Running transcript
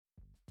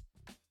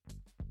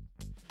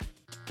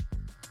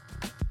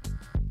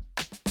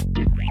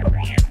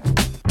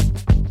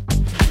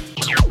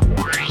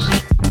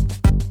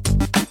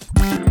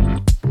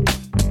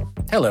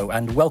Hello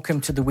and welcome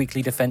to the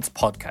Weekly Defence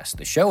Podcast,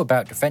 the show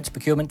about defence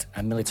procurement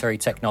and military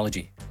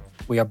technology.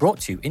 We are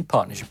brought to you in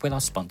partnership with our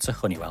sponsor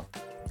Honeywell.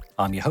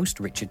 I'm your host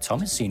Richard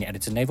Thomas, Senior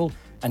Editor Naval,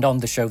 and on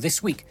the show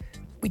this week,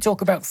 we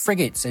talk about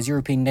frigates as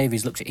European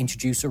navies look to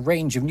introduce a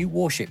range of new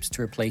warships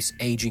to replace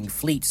ageing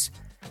fleets.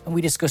 And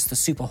we discuss the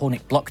Super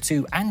Hornet Block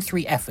 2 and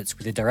 3 efforts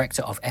with the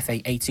Director of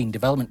A-18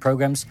 development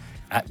programs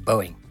at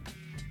Boeing.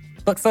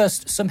 But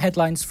first, some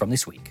headlines from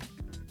this week.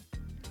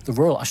 The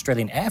Royal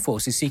Australian Air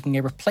Force is seeking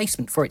a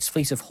replacement for its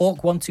fleet of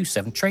Hawk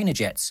 127 trainer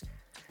jets.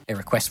 A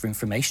request for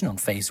information on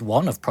Phase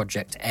 1 of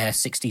Project Air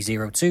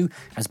 6002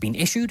 has been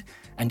issued,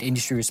 and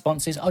industry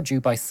responses are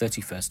due by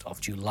 31st of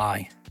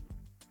July.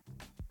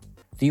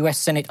 The US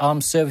Senate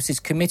Armed Services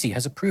Committee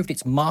has approved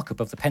its markup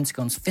of the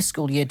Pentagon's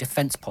fiscal year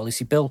defense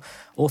policy bill,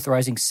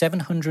 authorizing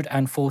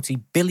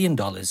 $740 billion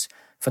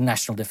for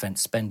national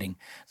defense spending.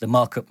 The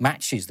markup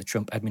matches the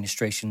Trump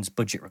administration's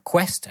budget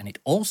request, and it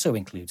also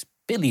includes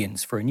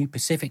billions for a new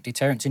Pacific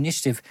Deterrence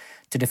Initiative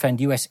to defend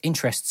US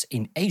interests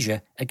in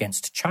Asia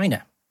against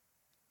China.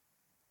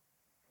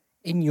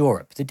 In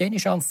Europe, the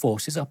Danish Armed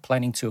Forces are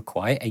planning to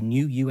acquire a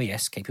new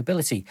UAS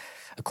capability.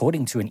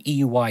 According to an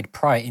EU-wide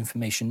prior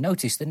information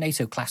notice, the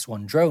NATO Class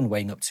 1 drone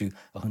weighing up to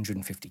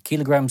 150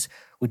 kilograms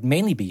would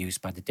mainly be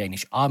used by the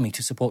Danish Army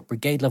to support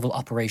brigade-level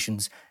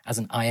operations as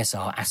an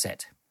ISR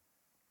asset.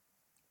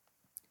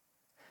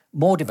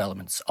 More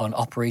developments on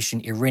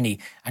Operation Irini,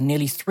 and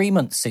nearly 3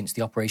 months since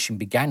the operation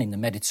began in the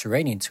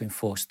Mediterranean to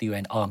enforce the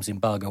UN arms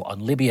embargo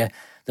on Libya,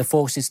 the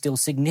force is still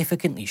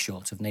significantly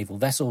short of naval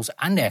vessels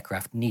and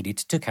aircraft needed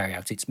to carry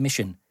out its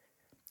mission.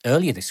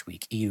 Earlier this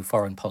week, EU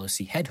Foreign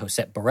Policy Head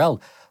Josep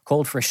Borrell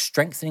called for a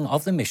strengthening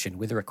of the mission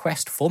with a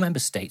request for member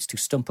states to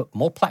stump up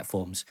more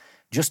platforms.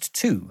 Just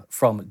 2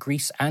 from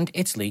Greece and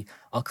Italy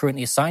are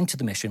currently assigned to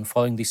the mission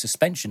following the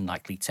suspension,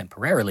 likely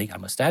temporarily, I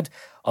must add,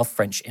 of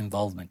French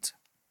involvement.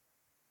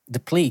 The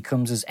plea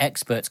comes as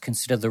experts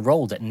consider the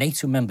role that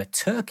NATO member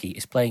Turkey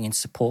is playing in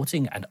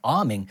supporting and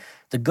arming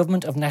the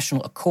government of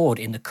national accord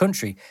in the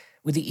country,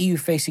 with the EU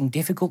facing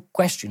difficult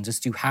questions as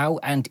to how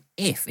and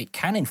if it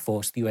can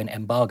enforce the UN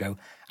embargo,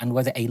 and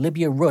whether a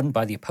Libya run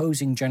by the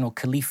opposing General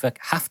Khalifa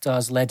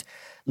Haftar's led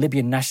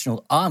Libyan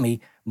National Army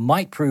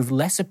might prove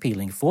less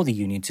appealing for the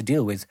Union to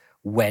deal with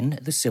when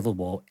the civil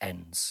war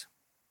ends.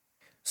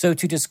 So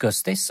to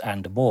discuss this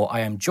and more, I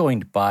am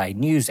joined by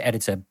news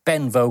editor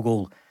Ben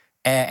Vogel,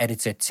 Air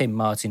editor Tim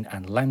Martin,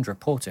 and land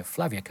reporter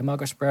Flavia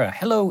Camargo-Sbrera.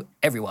 Hello,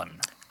 everyone.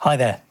 Hi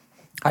there.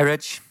 Hi,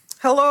 Rich.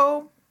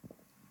 Hello.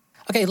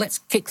 Okay, let's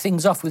kick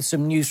things off with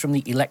some news from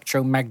the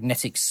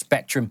electromagnetic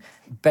spectrum.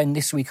 Ben,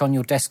 this week on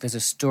your desk there's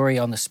a story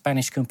on the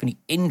Spanish company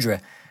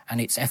Indra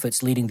and its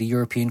efforts leading the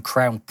European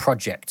Crown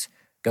project.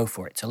 Go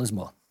for it, tell us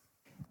more.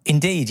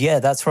 Indeed,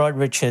 yeah, that's right,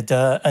 Richard.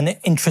 An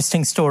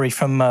interesting story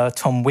from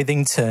Tom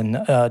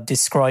Withington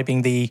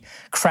describing the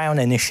Crown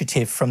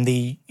initiative from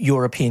the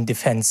European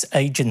Defence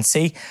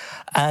Agency.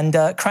 And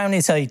Crown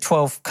is a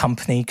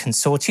 12-company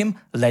consortium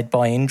led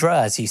by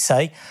Indra, as you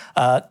say,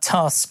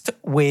 tasked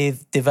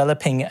with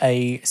developing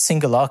a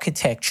single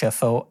architecture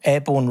for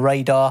airborne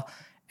radar,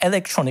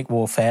 electronic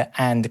warfare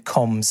and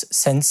comms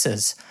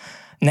sensors.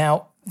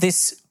 Now,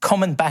 this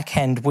common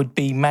backend would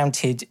be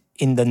mounted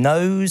in the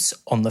nose,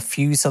 on the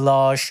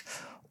fuselage,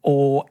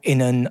 or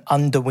in an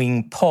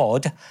underwing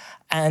pod,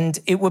 and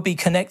it would be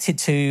connected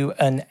to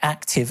an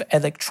active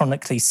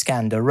electronically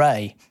scanned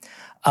array.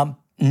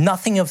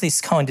 Nothing of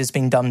this kind has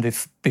been done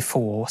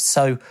before,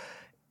 so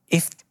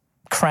if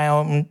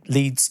Crown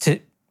leads to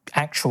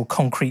actual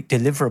concrete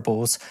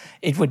deliverables,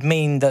 it would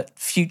mean that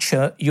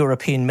future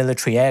European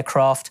military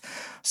aircraft,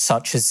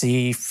 such as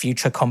the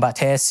Future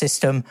Combat Air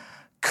System,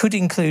 could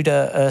include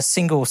a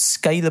single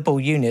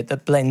scalable unit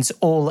that blends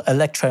all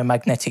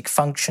electromagnetic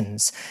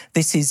functions.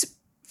 This is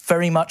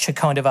very much a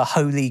kind of a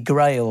holy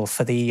grail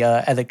for the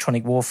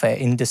electronic warfare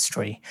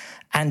industry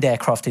and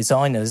aircraft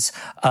designers.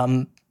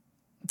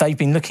 They've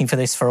been looking for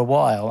this for a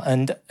while,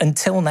 and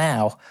until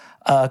now,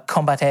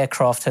 combat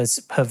aircraft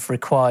have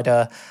required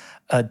a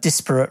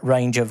disparate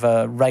range of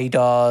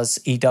radars,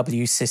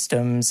 EW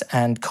systems,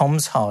 and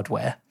comms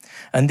hardware.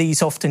 And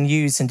these often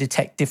use and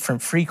detect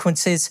different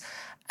frequencies,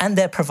 and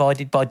they're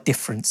provided by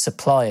different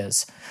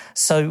suppliers.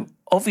 So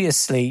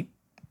obviously,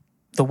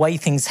 the way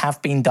things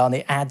have been done,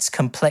 it adds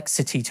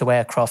complexity to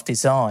aircraft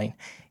design.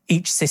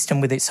 Each system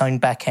with its own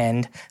back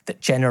end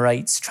that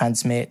generates,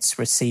 transmits,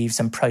 receives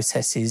and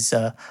processes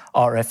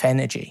RF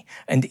energy,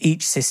 and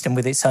each system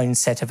with its own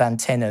set of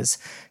antennas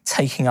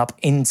taking up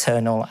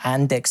internal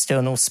and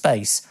external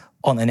space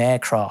on an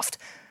aircraft.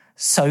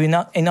 So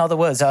in other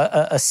words,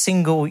 a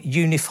single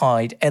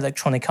unified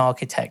electronic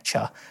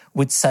architecture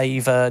would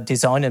save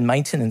design and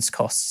maintenance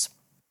costs.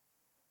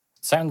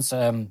 Sounds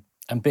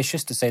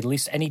ambitious, to say the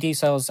least. Any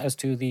details as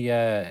to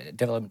the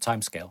development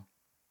timescale?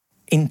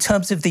 In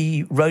terms of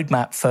the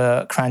roadmap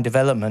for Crown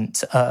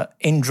development,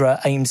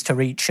 Indra aims to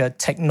reach a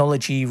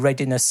technology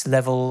readiness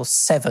level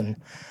 7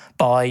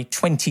 by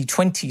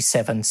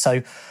 2027.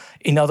 So,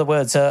 in other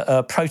words,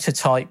 a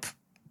prototype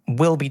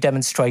will be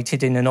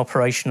demonstrated in an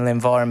operational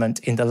environment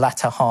in the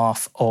latter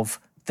half of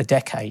the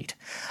decade.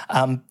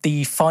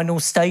 The final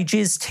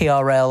stages,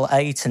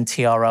 TRL-8 and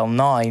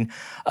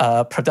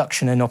TRL-9,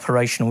 production and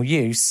operational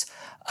use,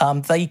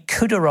 they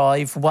could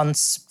arrive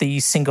once the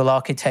single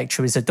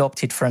architecture is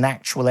adopted for an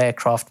actual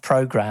aircraft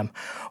program.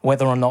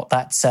 Whether or not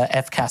that's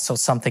FCAS or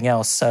something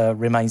else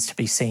remains to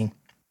be seen.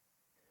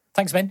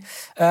 Thanks, Ben.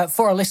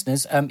 For our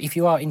listeners, if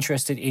you are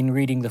interested in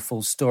reading the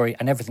full story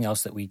and everything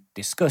else that we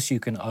discuss, you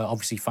can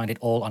obviously find it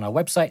all on our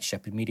website,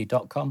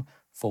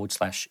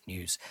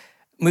 shepherdmedia.com/news.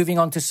 Moving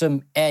on to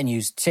some air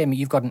news. Tim,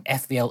 you've got an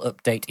FVL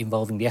update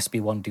involving the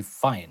SB-1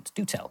 Defiant.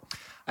 Do tell.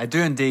 I do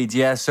indeed,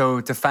 yeah.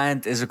 So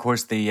Defiant is, of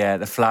course, the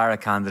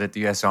FLRAA candidate,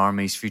 the US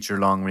Army's Future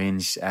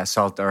Long-Range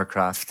Assault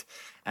Aircraft,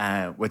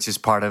 which is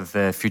part of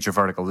the Future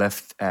Vertical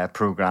Lift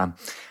program.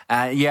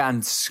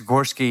 And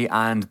Sikorsky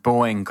and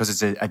Boeing,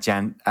 because it's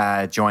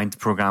a joint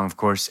program, of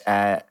course,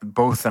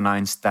 both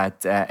announced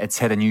that it's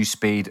hit a new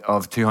speed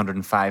of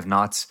 205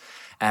 knots,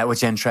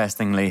 which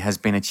interestingly has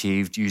been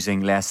achieved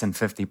using less than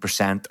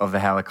 50% of the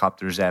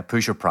helicopter's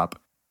pusher prop.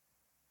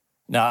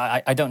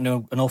 Now, I don't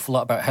know an awful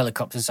lot about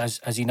helicopters,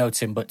 as you know,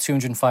 Tim, but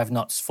 205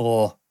 knots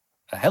for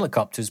a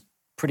helicopter's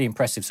pretty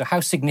impressive. So how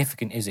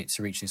significant is it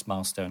to reach this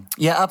milestone?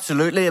 Yeah,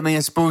 absolutely. I mean,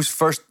 I suppose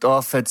first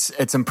off,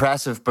 it's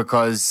impressive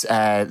because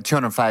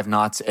 205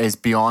 knots is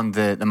beyond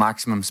the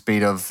maximum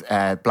speed of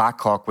Black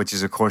Hawk, which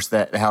is, of course,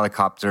 the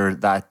helicopter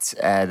that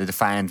the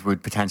Defiant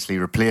would potentially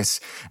replace.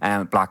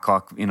 Black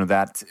Hawk,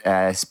 that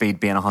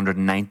speed being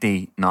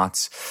 190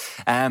 knots.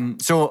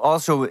 So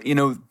also,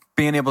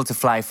 being able to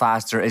fly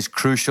faster is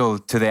crucial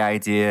to the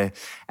idea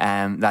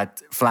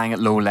that flying at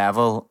low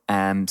level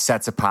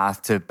sets a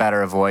path to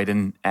better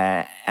avoiding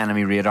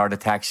enemy radar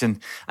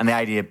detection. And the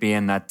idea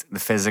being that the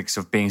physics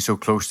of being so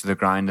close to the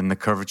ground and the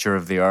curvature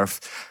of the Earth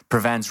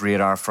prevents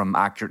radar from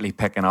accurately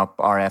picking up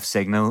RF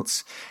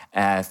signals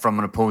from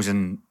an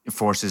opposing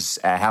force's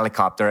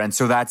helicopter. And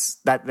so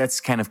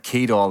that's kind of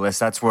key to all this.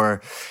 That's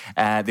where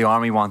the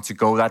Army wants to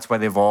go. That's why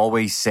they've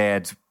always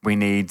said we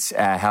need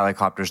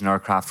helicopters and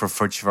aircraft for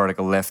future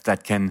vertical lift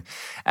that can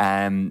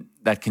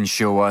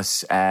show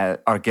us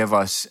or give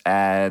us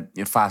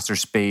faster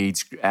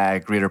speeds,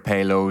 greater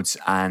payloads,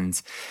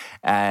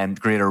 and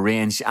greater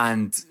range.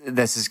 And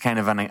this is kind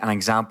of an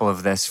example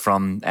of this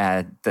from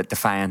the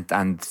Defiant.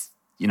 And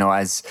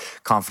as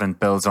Confident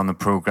builds on the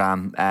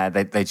program,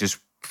 they just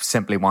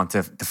simply want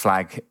to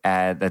flag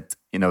that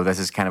this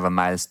is kind of a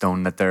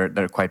milestone that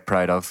they're quite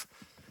proud of.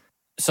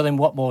 So then,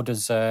 what more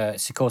does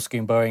Sikorsky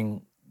and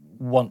Boeing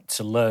want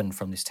to learn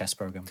from this test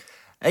program?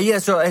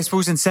 So I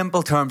suppose in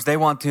simple terms, they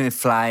want to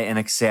fly in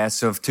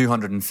excess of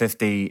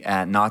 250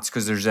 knots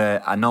because there's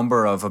a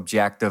number of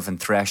objective and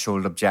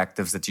threshold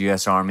objectives that the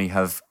US Army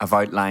have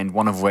outlined,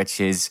 one of which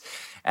is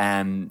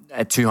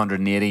at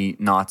 280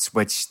 knots,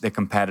 which the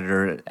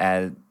competitor,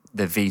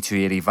 the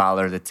V280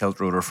 Valor, the tilt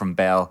rotor from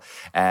Bell,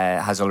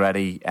 has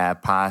already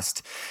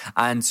passed.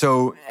 And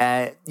so,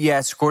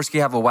 Sikorsky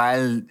have a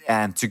while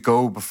to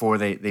go before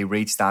they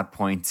reach that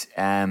point.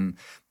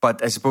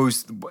 But I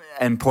suppose,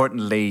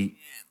 importantly,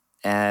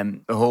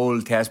 the whole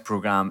test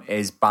program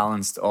is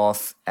balanced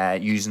off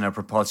using a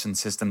propulsion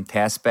system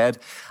test bed.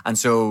 And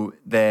so,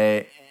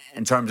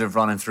 in terms of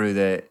running through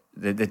the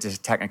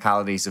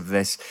technicalities of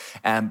this,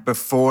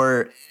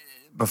 before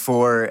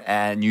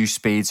new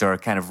speeds are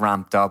kind of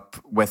ramped up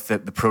with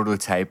the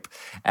prototype,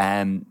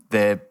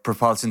 the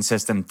propulsion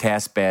system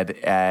test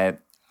bed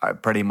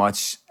pretty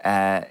much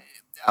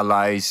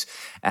allows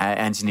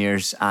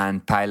engineers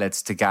and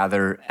pilots to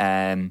gather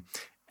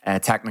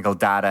technical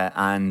data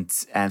and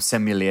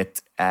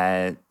simulate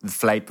the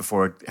flight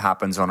before it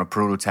happens on a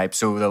prototype.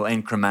 So they'll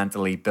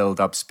incrementally build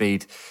up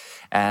speed.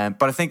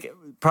 But I think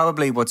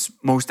probably what's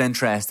most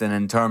interesting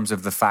in terms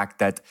of the fact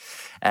that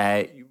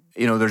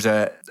there's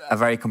a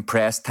very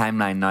compressed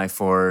timeline now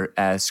for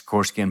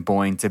Sikorsky and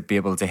Boeing to be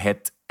able to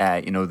hit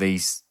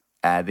these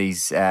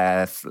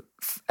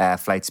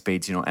flight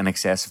speeds in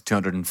excess of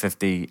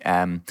 250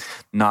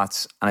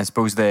 knots. And I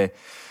suppose the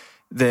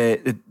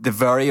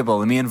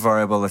main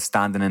variable that's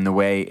standing in the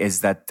way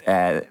is that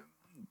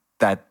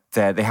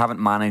they haven't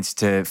managed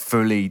to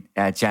fully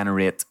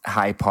generate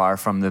high power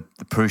from the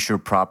pusher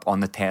prop on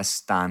the test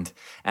stand.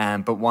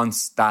 But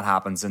once that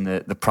happens and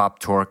the prop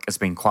torque has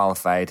been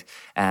qualified,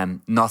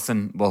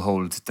 nothing will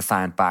hold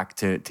Defiant back,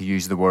 to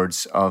use the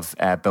words of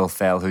Bill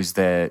Fell, who's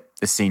the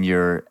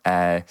senior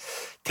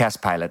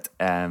test pilot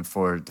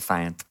for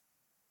Defiant.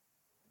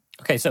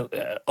 Okay, so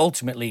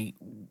ultimately,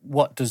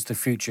 what does the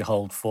future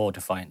hold for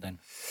Defiant then?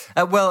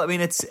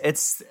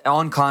 It's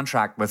on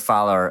contract with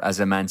Valor,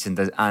 as I mentioned,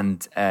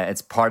 and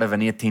it's part of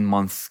an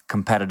 18-month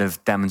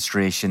competitive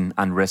demonstration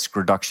and risk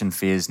reduction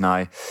phase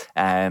now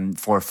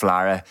for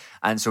FLRAA.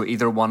 And so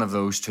either one of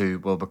those two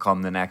will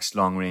become the next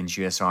long-range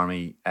US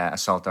Army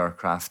assault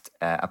aircraft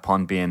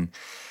upon being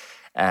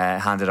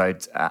handed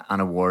out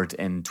an award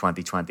in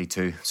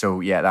 2022.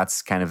 So,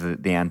 that's kind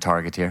of the end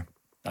target here.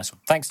 Nice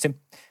one. Thanks, Tim.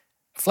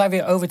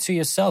 Flavia, over to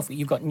yourself.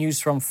 You've got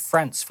news from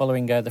France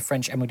following the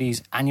French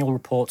MOD's annual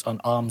report on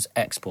arms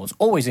exports.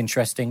 Always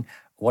interesting.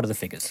 What are the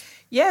figures?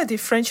 Yeah, the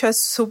French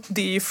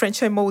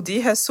MOD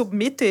has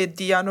submitted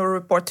the annual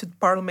report to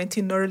Parliament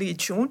in early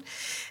June,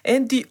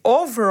 and the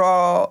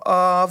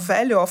overall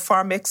value of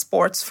farm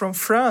exports from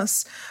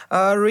France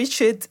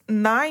reached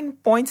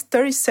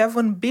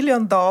 $9.37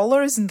 billion in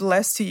the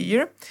last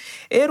year.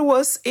 It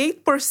was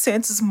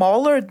 8%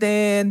 smaller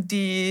than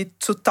the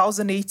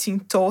 2018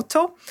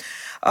 total.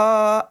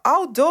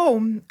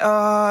 Although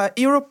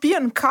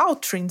European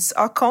countries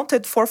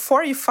accounted for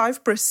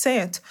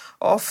 45%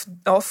 of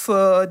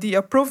the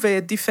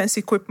approved defense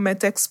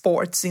equipment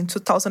exports in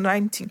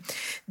 2019,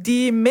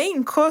 the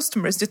main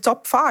customers, the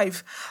top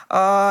five,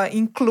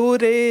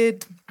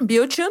 included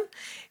Belgium,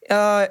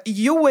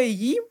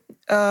 UAE,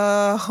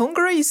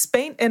 Hungary,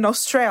 Spain, and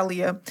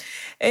Australia.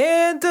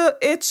 And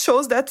it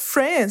shows that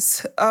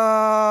France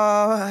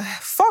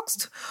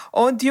focused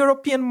on the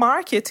European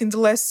market in the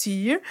last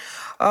year,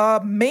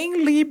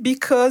 mainly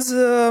because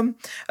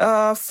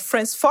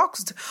France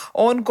focused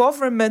on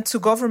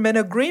government-to-government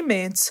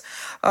agreements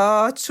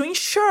to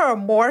ensure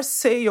more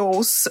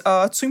sales,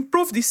 to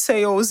improve the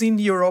sales in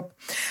Europe.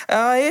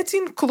 It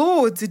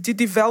includes the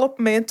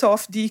development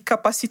of the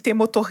Capacité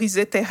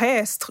Motorisée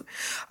Terrestre,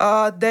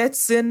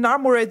 that's an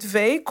armored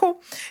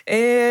vehicle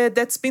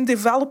that's been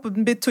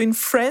developed between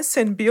France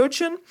and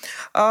Belgium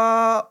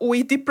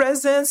with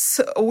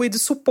the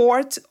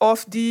support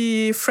of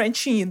the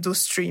French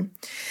industry.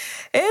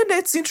 And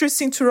it's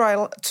interesting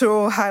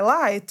to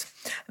highlight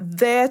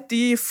that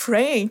the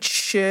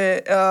French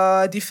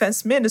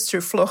Defense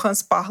Minister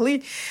Florence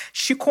Parly,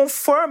 she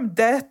confirmed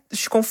that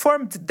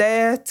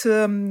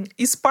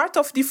is part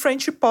of the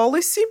French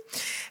policy,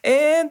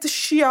 and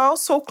she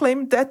also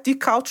claimed that the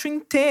country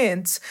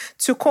intends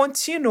to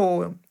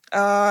continue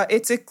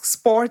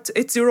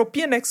its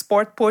European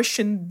export push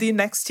in the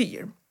next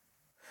year.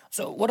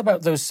 So what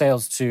about those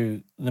sales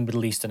to the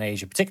Middle East and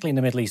Asia? Particularly in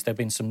the Middle East, there have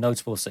been some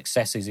notable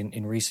successes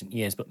in recent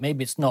years, but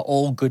maybe it's not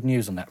all good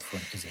news on that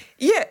front, is it?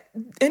 Yeah.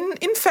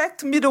 In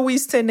fact, Middle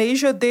East and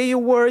Asia, they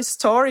were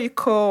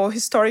historical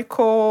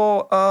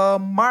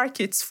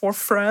markets for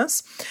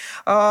France.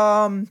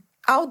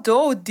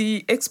 Although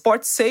the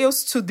export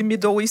sales to the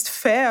Middle East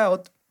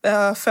fell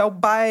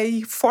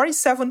by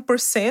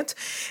 47%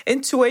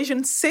 and to Asia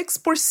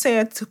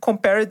 6%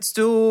 compared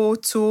to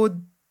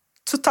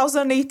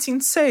 2018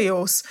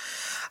 sales.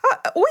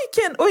 We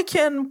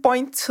can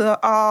point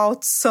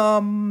out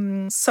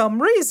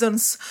some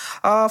reasons.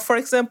 For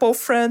example,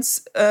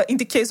 France, in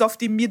the case of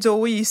the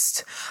Middle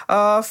East,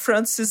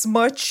 France is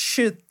much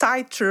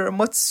tighter,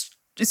 much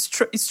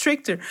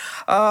stricter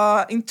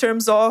in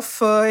terms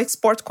of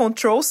export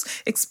controls,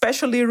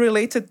 especially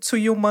related to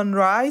human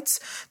rights,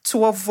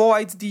 to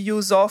avoid the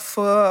use of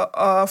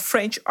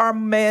French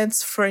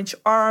armaments, French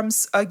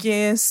arms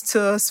against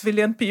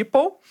civilian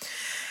people.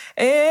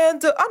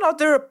 And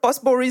another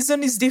possible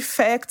reason is the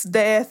fact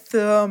that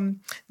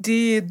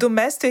the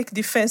domestic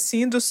defense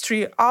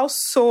industry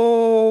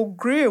also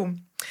grew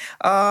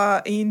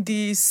in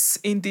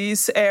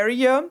this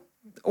area.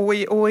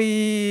 We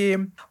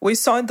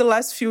saw in the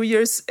last few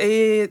years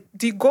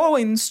the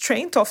growing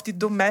strength of the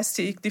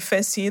domestic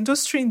defense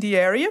industry in the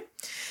area.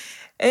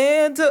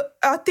 And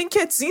I think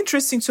it's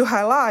interesting to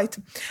highlight,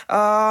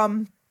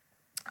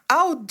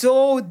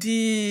 although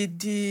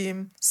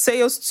the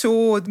sales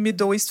to the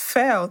Middle East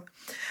fell,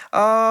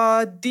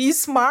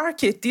 this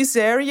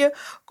area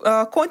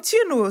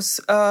continues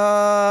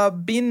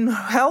being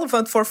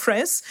relevant for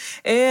France,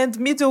 and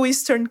Middle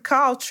Eastern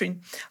country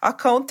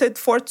accounted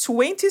for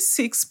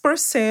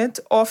 26%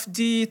 of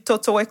the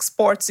total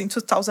exports in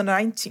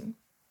 2019.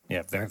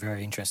 Yeah, very,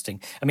 very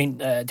interesting. I mean,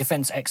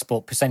 defence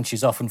export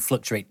percentages often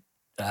fluctuate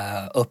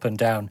up and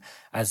down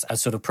as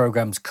sort of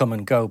programs come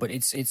and go, but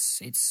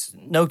it's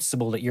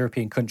noticeable that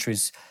European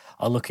countries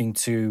are looking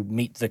to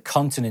meet the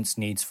continent's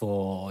needs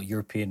for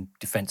European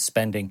defence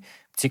spending,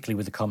 particularly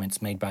with the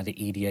comments made by the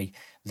EDA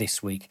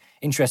this week.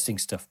 Interesting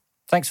stuff.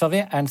 Thanks,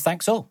 Fabien, and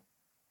thanks all.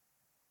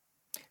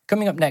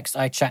 Coming up next,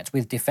 I chat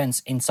with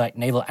Defence Insight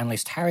naval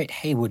analyst Harriet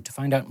Haywood to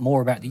find out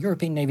more about the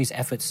European Navy's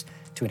efforts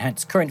to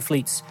enhance current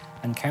fleets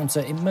and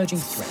counter emerging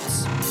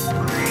threats.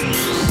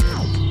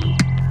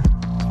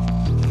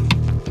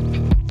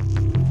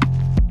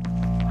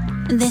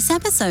 This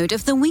episode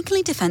of the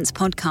Weekly Defence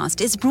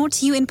Podcast is brought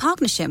to you in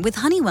partnership with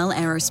Honeywell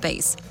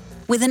Aerospace.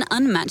 With an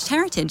unmatched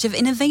heritage of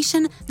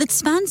innovation that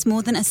spans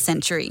more than a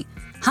century,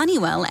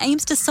 Honeywell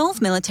aims to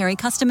solve military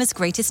customers'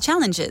 greatest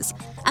challenges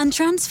and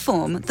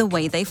transform the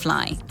way they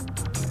fly.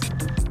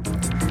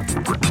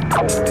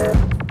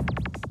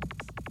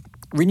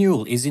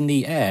 Renewal is in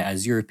the air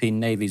as European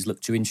navies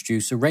look to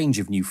introduce a range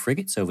of new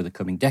frigates over the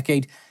coming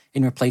decade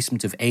in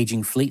replacement of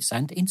ageing fleets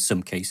and, in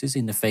some cases,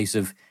 in the face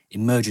of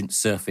emergent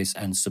surface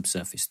and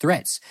subsurface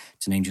threats.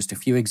 To name just a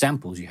few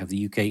examples, you have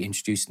the UK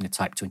introducing the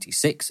Type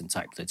 26 and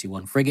Type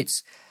 31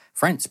 frigates,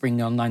 France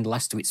bringing online the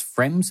last of its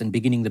FREMS and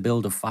beginning the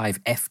build of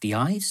 5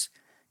 FDIs,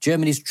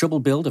 Germany's trouble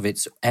build of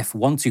its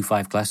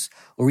F125 class,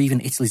 or even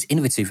Italy's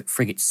innovative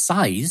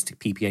frigate-sized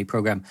PPA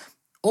programme,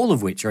 all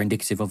of which are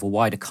indicative of a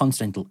wider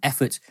continental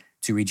effort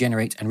to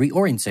regenerate and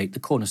reorientate the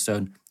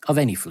cornerstone of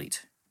any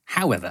fleet.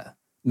 However,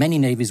 many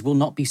navies will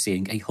not be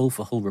seeing a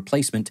hull-for-hull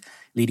replacement,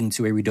 leading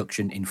to a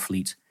reduction in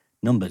fleet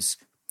numbers.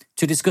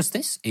 To discuss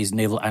this is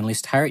naval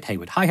analyst Harriet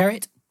Hayward. Hi,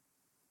 Harriet.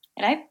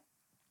 Hello.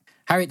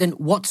 Harriet, then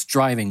what's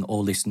driving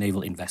all this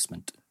naval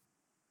investment?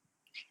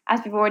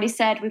 As we've already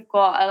said, we've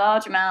got a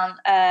large amount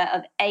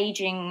of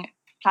ageing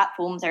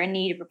platforms that are in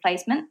need of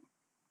replacement.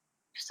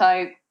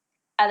 So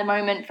at the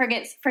moment,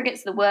 frigates are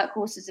the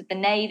workhorses of the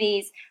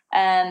navies.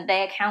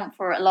 They account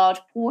for a large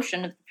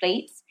portion of the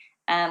fleets.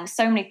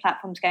 So many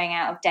platforms going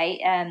out of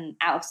date,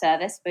 out of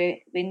service. They're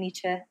in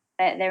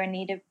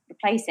need of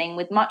replacing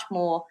with much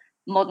more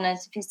modern and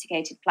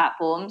sophisticated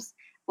platforms,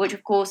 which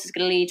of course is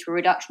going to lead to a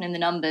reduction in the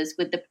numbers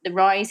with the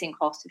rising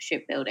cost of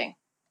shipbuilding.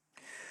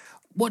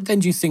 What then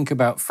do you think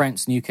about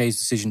France and UK's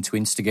decision to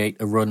instigate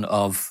a run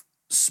of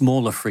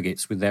smaller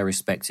frigates with their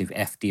respective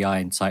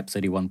FDI and Type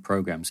 31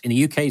 programmes? In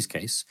the UK's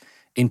case,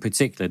 in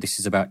particular, this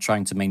is about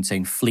trying to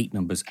maintain fleet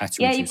numbers at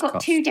a reduced cost. Yeah, you've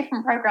got two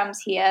different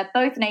programmes here.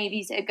 Both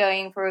navies are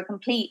going for a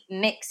complete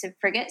mix of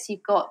frigates.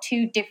 You've got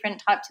two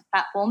different types of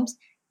platforms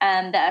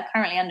that are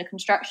currently under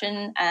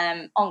construction,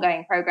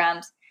 ongoing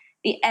programmes.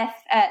 The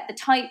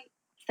Type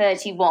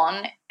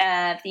 31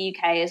 for the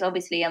UK is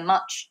obviously a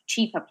much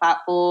cheaper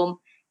platform.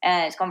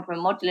 It's gone for a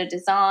modular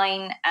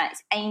design.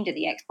 It's aimed at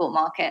the export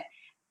market.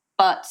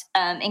 But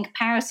in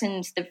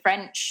comparison to the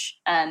French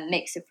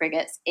mix of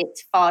frigates,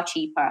 it's far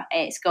cheaper.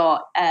 It's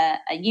got a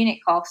unit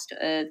cost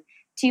of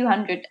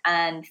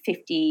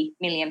 £250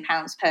 million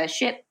per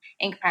ship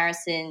in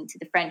comparison to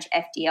the French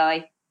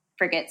FDI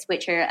frigates,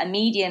 which are a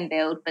medium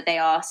build, but they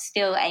are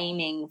still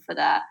aiming for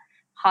that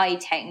high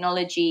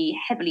technology,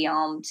 heavily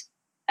armed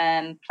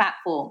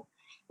platform,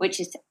 which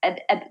is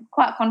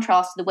quite a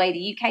contrast to the way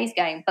the UK is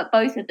going. But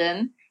both of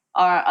them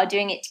are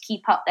doing it to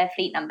keep up their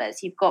fleet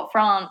numbers. You've got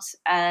France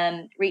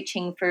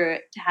reaching to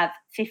have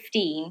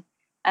 15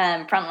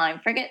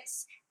 frontline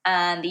frigates,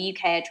 and the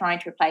UK are trying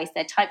to replace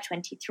their Type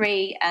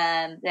 23.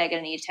 They're going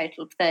to need a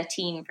total of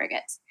 13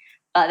 frigates.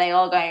 But they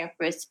are going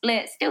for a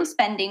split, still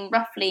spending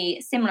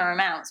roughly similar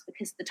amounts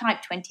because the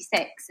Type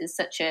 26 is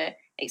such an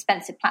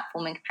expensive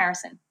platform in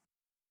comparison.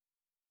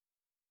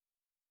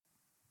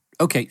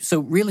 Okay, so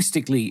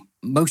realistically,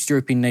 most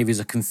European navies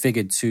are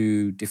configured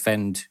to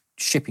defend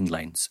shipping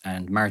lanes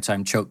and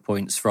maritime choke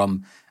points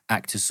from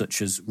actors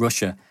such as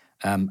Russia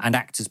and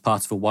act as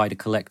part of a wider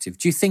collective.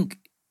 Do you think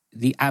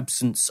the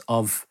absence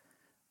of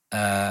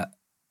a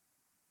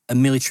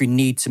military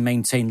need to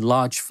maintain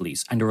large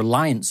fleets and a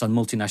reliance on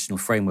multinational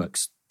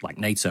frameworks like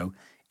NATO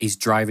is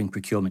driving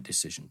procurement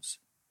decisions?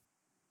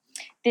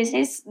 This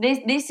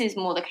is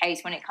more the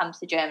case when it comes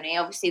to Germany.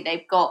 Obviously,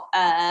 they've got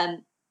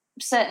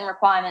certain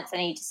requirements they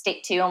need to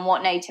stick to on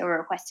what NATO are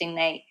requesting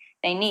they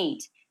need.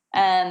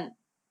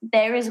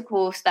 There is, of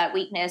course, that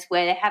weakness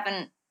where they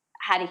haven't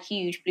had a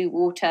huge blue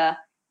water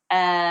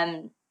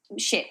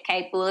ship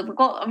capable. They've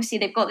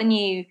got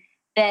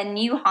their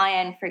new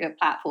high-end frigate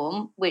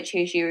platform, which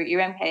is your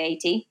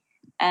MK-80.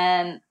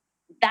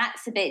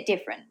 That's a bit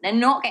different. They're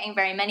not getting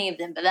very many of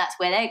them, but that's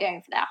where they're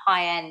going for that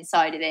high-end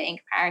side of it in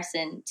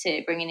comparison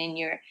to bringing in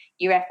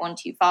your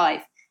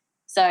F-125.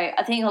 So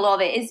I think a lot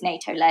of it is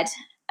NATO-led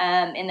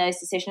in those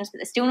decisions, but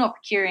they're still not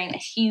procuring a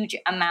huge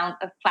amount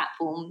of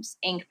platforms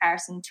in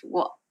comparison to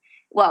what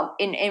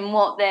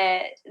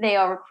they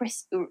are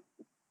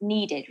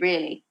needed,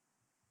 really.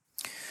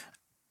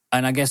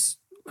 And I guess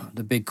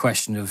the big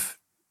question of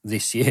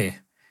this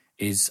year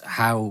is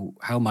how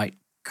might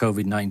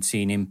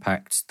COVID-19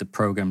 impact the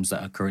programs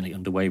that are currently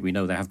underway? We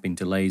know there have been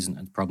delays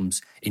and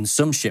problems in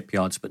some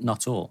shipyards, but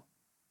not all.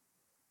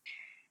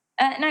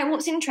 Now,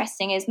 what's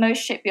interesting is most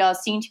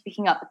shipyards seem to be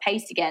picking up the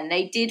pace again.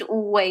 They did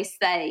always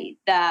say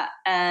that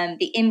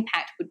the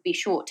impact would be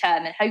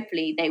short-term, and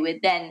hopefully they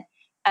would then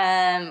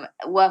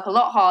work a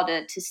lot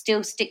harder to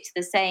still stick to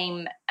the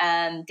same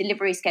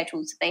delivery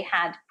schedules that they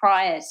had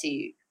prior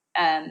to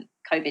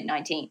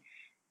COVID-19.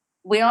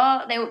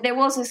 There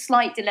was a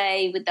slight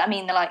delay with,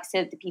 the likes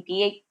of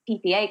the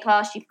PPA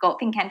class. You've got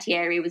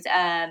Fincantieri was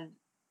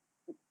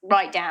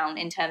right down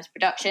in terms of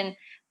production,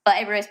 but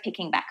everyone's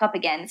picking back up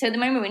again. So at the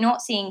moment, we're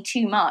not seeing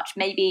too much.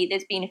 Maybe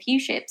there's been a few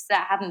ships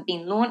that haven't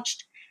been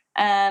launched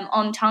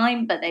on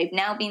time, but they've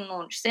now been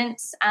launched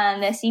since,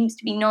 and there seems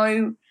to be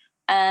no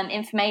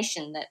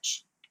information that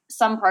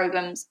some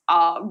programs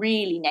are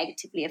really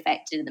negatively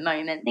affected at the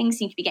moment. Things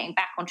seem to be getting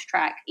back onto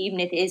track, even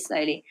if it is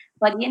slowly.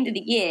 By the end of the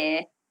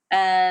year,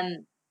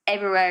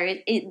 everywhere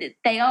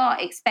they are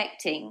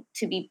expecting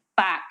to be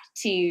back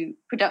to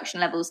production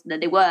levels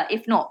that they were,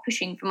 if not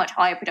pushing for much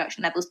higher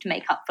production levels to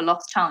make up for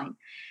lost time.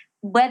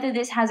 Whether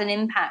this has an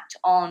impact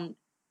on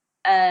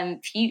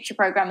future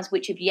programs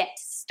which have yet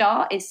to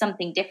start is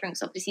something different.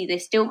 So obviously,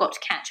 they've still got to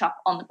catch up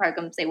on the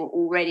programs they were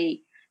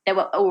already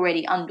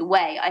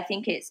underway. I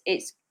think it's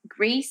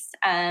Greece.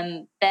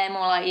 They're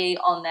more likely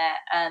on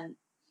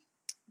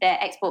their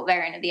export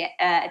variant of the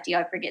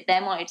FDI frigate.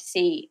 They're more likely to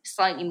see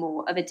slightly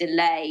more of a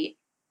delay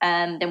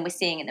than we're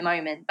seeing at the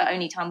moment, but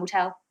only time will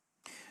tell.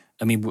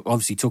 I mean, we're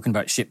obviously talking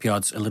about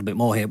shipyards a little bit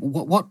more here.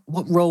 What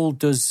role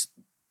does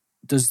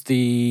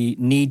the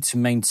need to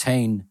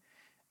maintain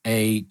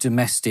a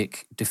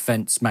domestic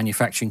defence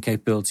manufacturing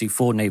capability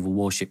for naval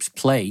warships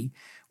play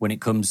when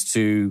it comes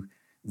to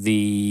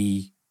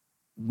the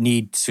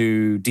need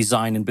to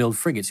design and build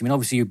frigates? I mean,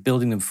 obviously you're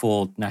building them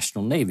for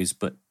national navies,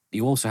 but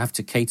you also have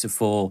to cater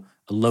for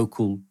a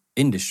local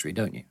industry,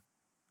 don't you?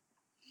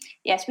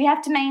 Yes, we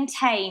have to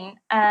maintain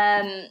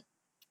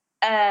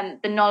the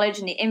knowledge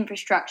and the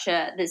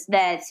infrastructure that's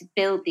there to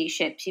build these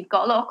ships. You've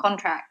got a lot of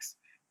contracts,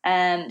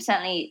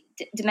 certainly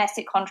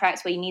domestic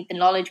contracts where you need the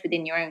knowledge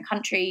within your own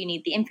country. You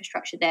need the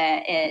infrastructure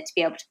there to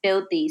be able to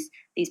build these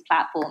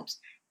platforms.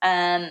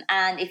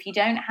 And if you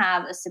don't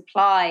have a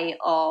supply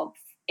of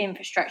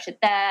infrastructure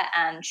there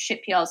and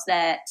shipyards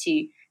there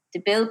to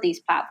build these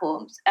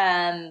platforms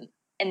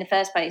in the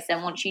first place,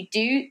 then once you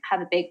do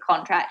have a big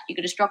contract, you're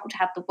going to struggle to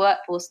have the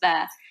workforce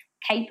there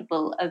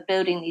capable of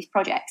building these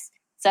projects.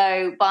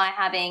 So by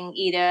having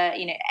either,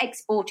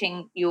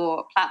 exporting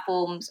your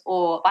platforms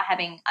or by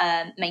having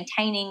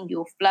maintaining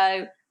your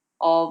flow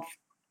of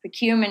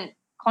procurement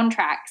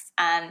contracts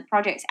and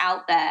projects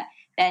out there,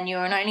 then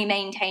you're not only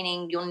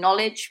maintaining your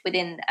knowledge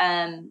within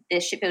the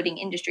shipbuilding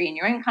industry in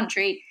your own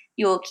country,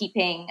 you're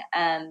keeping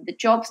the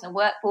jobs and the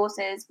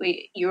workforces.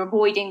 You're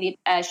avoiding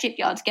the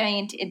shipyards going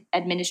into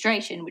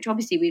administration, which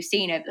obviously we've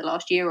seen over the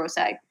last year or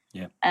so,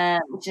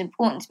 which is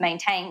important to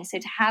maintain. So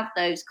to have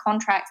those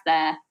contracts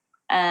there,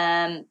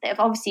 they've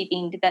obviously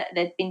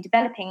been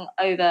developing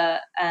over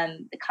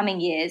the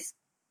coming years,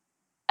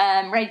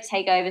 ready to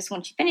take over. So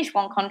once you finish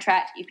one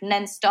contract, you can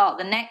then start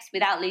the next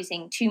without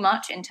losing too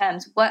much in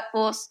terms of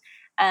workforce.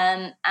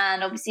 And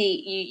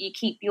obviously you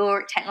keep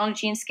your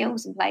technology and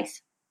skills in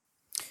place.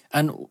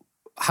 And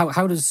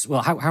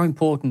how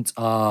important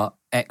are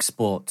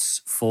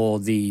exports for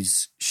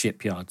these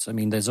shipyards? I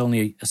mean, there's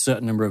only a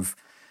certain number of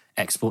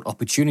export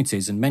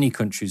opportunities, and many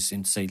countries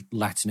in, say,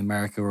 Latin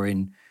America or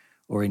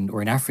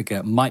in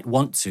Africa might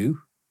want to,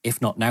 if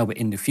not now but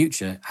in the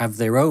future, have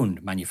their own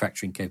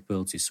manufacturing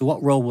capabilities. So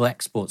what role will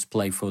exports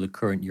play for the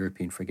current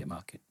European frigate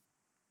market?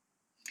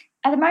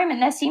 At the moment,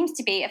 there seems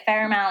to be a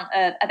fair amount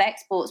of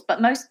exports,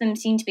 but most of them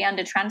seem to be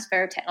under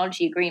transfer of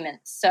technology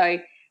agreements. So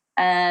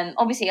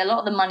obviously, a lot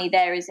of the money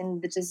there is in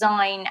the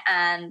design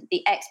and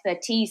the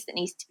expertise that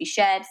needs to be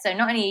shared. So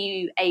not only are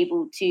you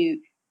able to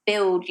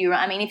build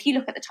if you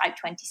look at the Type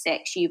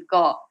 26, you've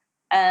got,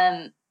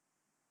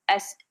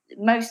 as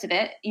most of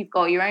it, you've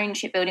got your own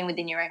shipbuilding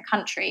within your own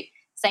country.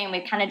 Same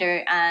with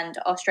Canada and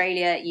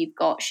Australia, you've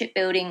got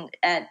shipbuilding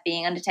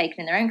being undertaken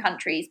in their own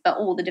countries, but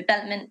all the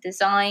development,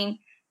 design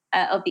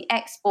of the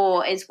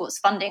export is what's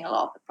funding a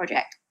lot of the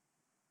project.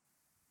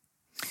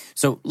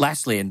 So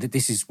lastly, and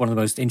this is one of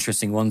the most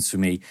interesting ones for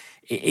me,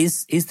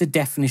 is the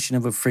definition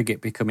of a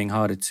frigate becoming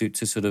harder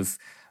to sort of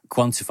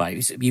quantify?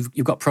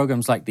 You've got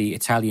programs like the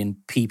Italian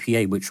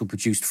PPA, which will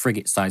produce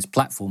frigate-sized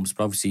platforms,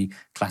 but obviously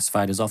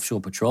classified as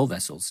offshore patrol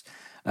vessels.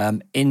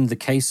 In the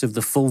case of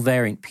the full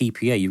variant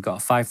PPA, you've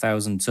got a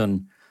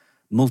 5,000-ton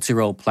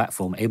multi-role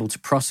platform able to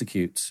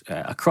prosecute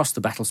across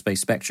the battlespace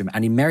spectrum,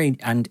 and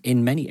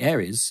in many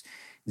areas,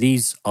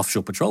 these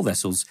offshore patrol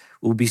vessels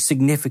will be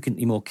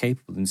significantly more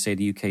capable than, say,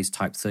 the UK's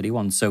Type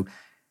 31. So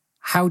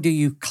how do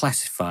you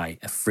classify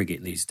a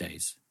frigate these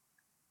days?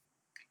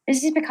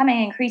 This is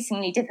becoming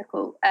increasingly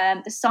difficult.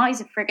 The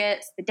size of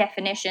frigates, the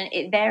definition,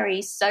 it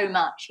varies so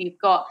much. You've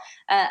got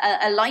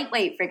a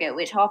lightweight frigate,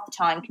 which half the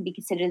time can be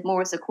considered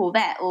more as a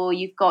corvette, or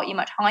you've got your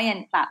much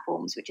high-end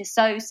platforms, which is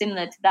so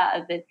similar to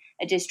that of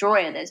a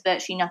destroyer. There's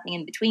virtually nothing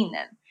in between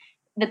them.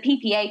 The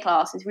PPA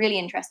class is really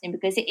interesting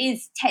because it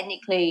is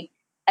technically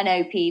an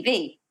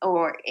OPV,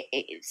 or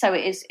so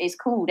it is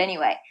called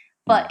anyway.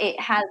 But it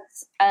has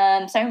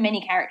so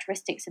many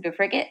characteristics of a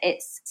frigate.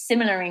 It's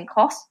similar in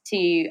cost to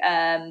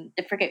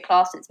the frigate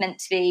class it's meant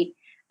to be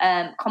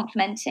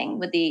complementing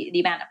with the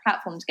amount of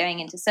platforms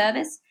going into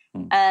service.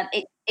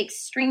 It's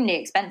extremely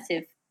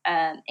expensive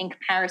in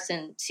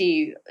comparison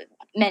to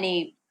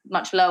many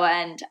much lower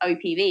end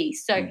OPVs.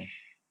 So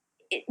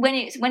when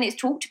it's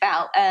talked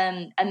about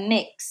a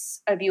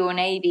mix of your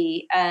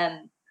Navy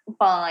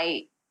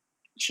by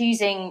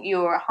choosing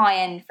your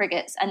high-end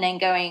frigates and then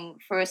going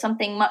for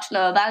something much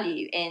lower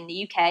value. In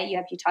the UK, you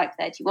have your Type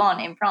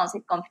 31. In France,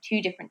 they've gone for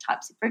two different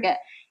types of frigate.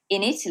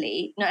 In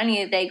Italy, not only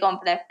have they gone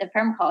for their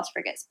Prem-class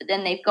frigates, but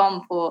then they've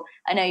gone for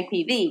an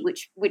OPV,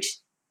 which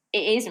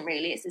it isn't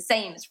really. It's the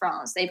same as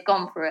France. They've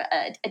gone for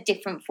a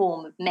different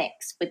form of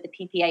mix with the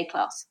PPA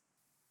class.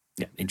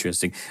 Yeah,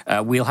 interesting.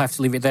 We'll have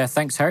to leave it there.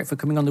 Thanks, Harriet, for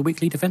coming on the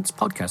Weekly Defence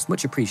podcast.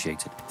 Much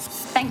appreciated.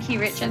 Thank you,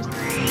 Richard.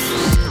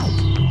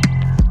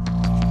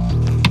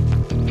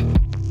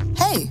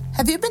 Hey,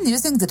 have you been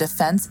using the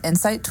Defense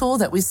Insight tool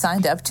that we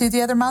signed up to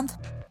the other month?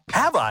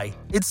 Have I?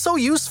 It's so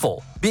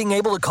useful. Being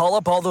able to call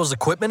up all those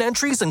equipment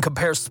entries and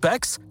compare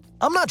specs.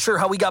 I'm not sure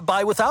how we got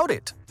by without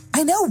it.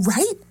 I know,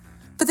 right?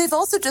 But they've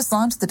also just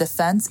launched the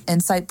Defense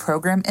Insight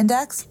Program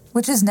Index,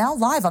 which is now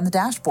live on the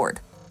dashboard.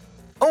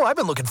 Oh, I've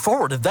been looking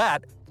forward to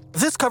that.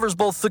 This covers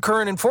both the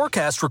current and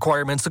forecast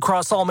requirements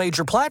across all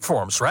major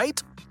platforms,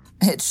 right?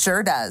 It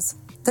sure does.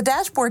 The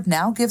dashboard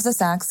now gives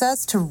us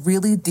access to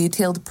really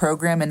detailed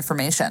program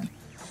information.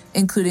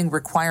 including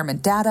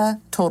requirement data,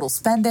 total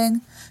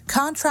spending,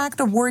 contract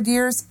award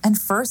years, and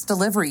first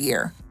delivery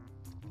year.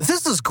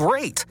 This is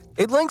great.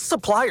 It links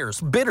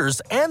suppliers,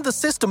 bidders, and the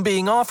system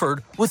being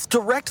offered with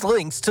direct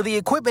links to the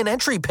equipment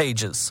entry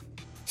pages.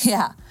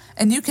 Yeah,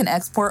 and you can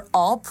export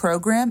all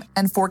program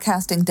and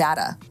forecasting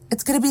data.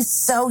 It's going to be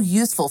so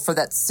useful for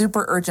that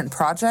super urgent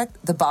project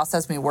the boss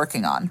has me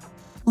working on.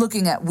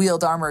 Looking at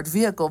wheeled armored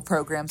vehicle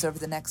programs over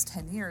the next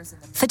 10 years.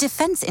 For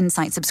Defense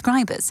Insight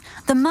subscribers,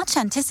 the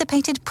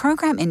much-anticipated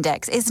Program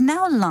Index is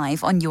now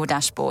live on your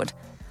dashboard.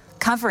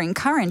 Covering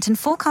current and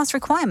forecast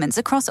requirements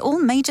across all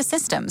major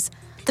systems,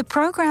 the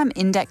Program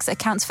Index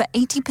accounts for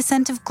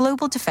 80% of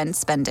global defense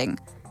spending.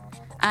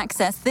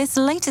 Access this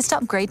latest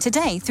upgrade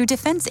today through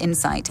Defense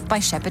Insight by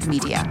Shepherd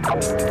Media.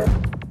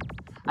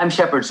 I'm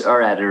Shepherd's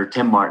Our editor,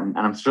 Tim Martin,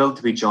 and I'm thrilled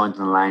to be joined on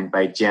the line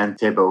by Jen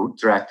Thibault,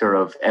 Director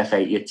of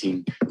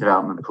A-18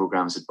 Development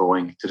Programs at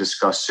Boeing, to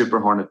discuss Super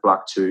Hornet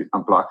Block 2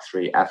 and Block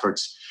 3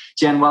 efforts.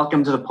 Jen,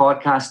 welcome to the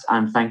podcast,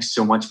 and thanks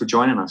so much for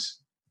joining us.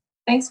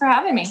 Thanks for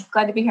having me.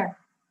 Glad to be here.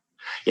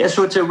 Yeah,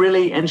 so it's a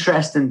really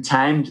interesting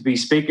time to be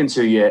speaking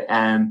to you,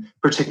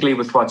 particularly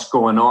with what's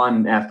going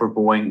on for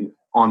Boeing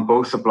on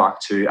both the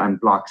Block 2 and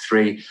Block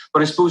 3.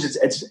 But I suppose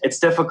it's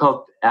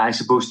difficult, I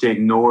suppose, to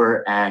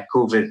ignore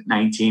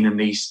COVID-19 in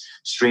these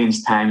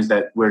strange times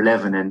that we're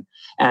living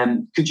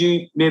in. Could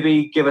you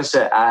maybe give us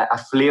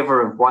a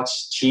flavour of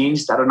what's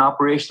changed at an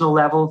operational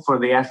level for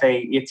the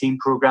FA-18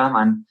 programme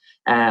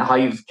and how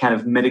you've kind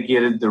of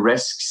mitigated the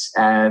risks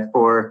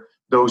for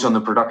those on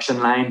the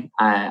production line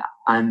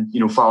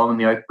and following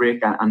the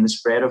outbreak and the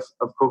spread of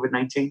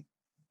COVID-19?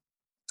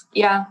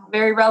 Yeah,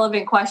 very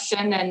relevant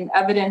question and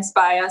evidenced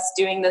by us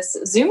doing this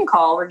Zoom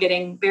call. We're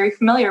getting very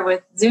familiar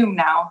with Zoom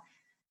now.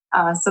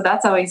 So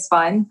that's always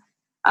fun.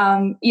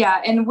 And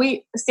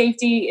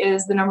safety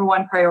is the number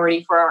one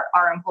priority for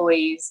our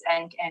employees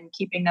and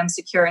keeping them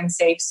secure and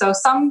safe. So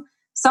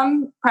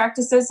some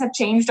practices have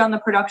changed on the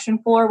production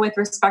floor with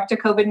respect to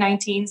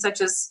COVID-19,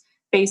 such as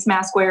face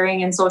mask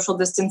wearing and social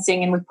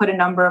distancing. And we've put a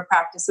number of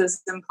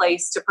practices in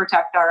place to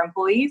protect our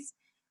employees.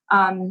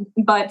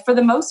 But for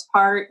the most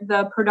part,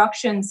 the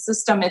production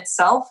system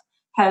itself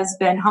has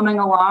been humming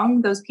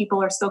along. Those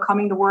people are still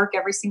coming to work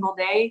every single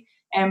day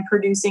and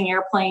producing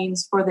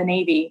airplanes for the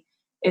Navy.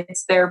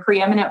 It's their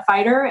preeminent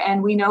fighter,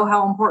 and we know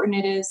how important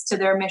it is to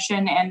their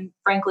mission and,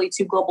 frankly,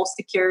 to global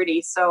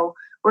security. So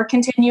we're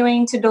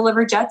continuing to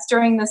deliver jets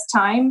during this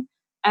time,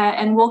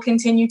 and we'll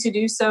continue to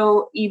do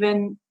so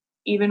even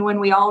when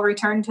we all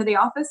return to the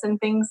office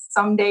and things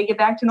someday get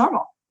back to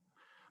normal.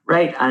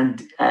 Right.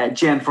 And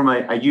Jen, from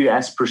a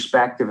US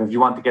perspective, if you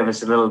want to give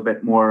us a little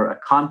bit more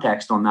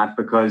context on that,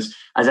 because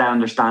as I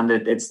understand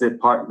it, it's the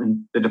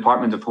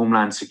Department of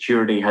Homeland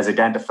Security has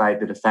identified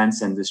the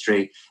defense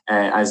industry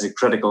as a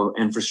critical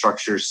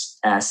infrastructure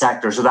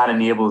sector. So that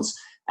enables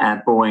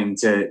Boeing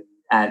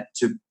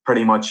to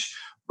pretty much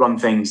run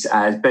things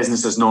as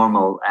business as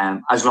normal,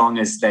 as long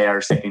as they are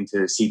sticking to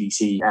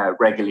CDC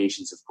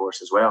regulations, of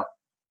course, as well.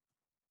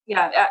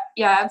 Yeah,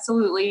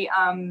 absolutely.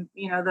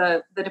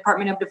 The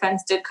Department of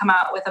Defense did come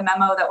out with a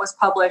memo that was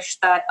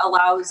published that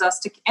allows us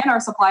to, and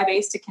our supply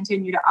base, to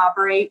continue to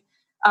operate.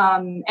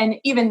 And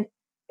even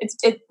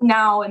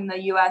now in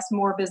the U.S.,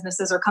 more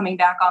businesses are coming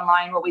back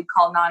online. What we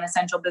call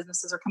non-essential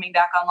businesses are coming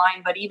back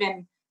online. But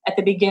even at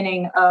the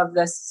beginning of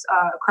this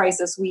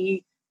crisis,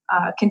 we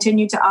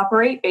continue to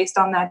operate based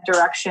on that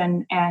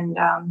direction and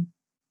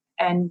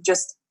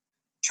just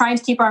trying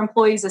to keep our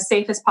employees as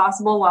safe as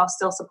possible while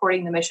still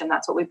supporting the mission.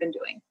 That's what we've been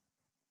doing.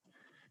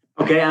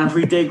 Okay, and if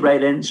we dig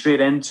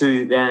straight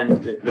into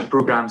then the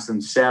programs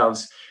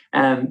themselves,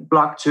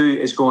 Block 2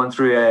 is going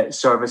through a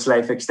service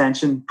life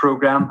extension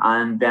program,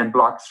 and then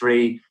Block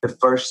 3, the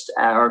first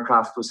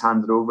aircraft was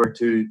handed over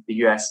to the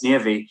US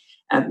Navy.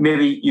 And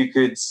maybe you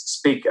could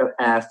speak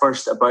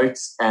first about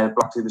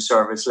Block 2, the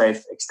service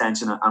life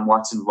extension, and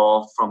what's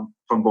involved from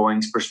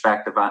Boeing's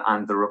perspective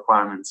and the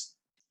requirements.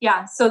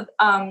 Yeah, so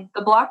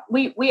the block,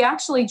 we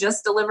actually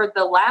just delivered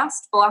the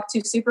last Block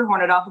 2 Super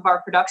Hornet off of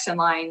our production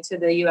line to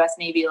the U.S.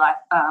 Navy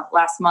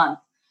last month,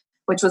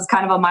 which was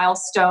kind of a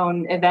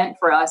milestone event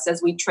for us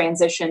as we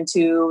transition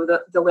to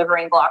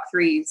delivering Block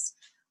 3s.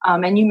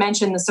 And you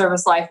mentioned the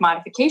service life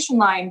modification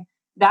line.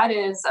 That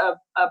is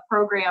a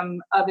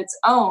program of its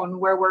own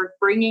where we're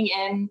bringing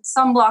in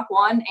some Block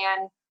 1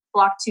 and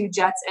Block 2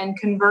 jets and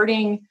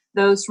converting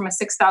those from a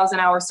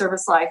 6,000-hour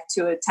service life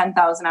to a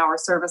 10,000-hour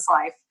service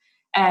life.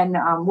 And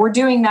we're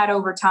doing that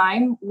over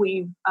time.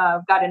 We've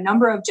got a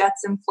number of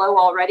jets in flow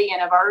already and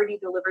have already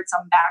delivered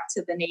some back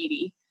to the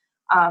Navy.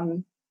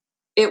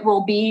 It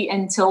will be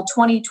until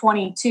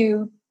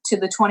 2022 to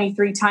the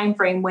 23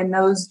 timeframe when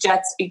those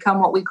jets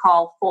become what we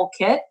call full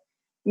kit,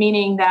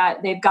 meaning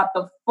that they've got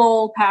the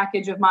full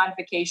package of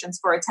modifications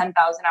for a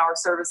 10,000-hour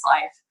service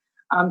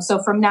life.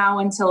 So from now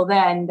until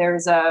then,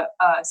 there's a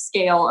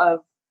scale of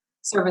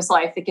service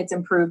life that gets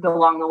improved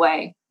along the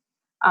way.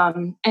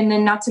 And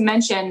then not to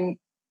mention,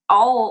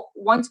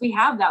 once we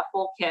have that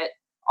full kit,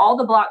 all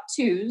the Block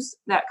 2s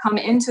that come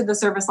into the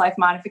service life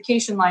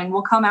modification line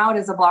will come out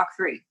as a Block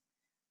 3.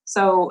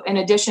 So in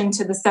addition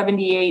to the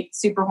 78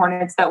 Super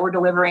Hornets that we're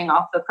delivering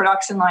off the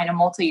production line in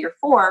multi-year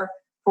 4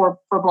 for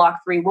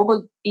Block 3,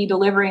 we'll be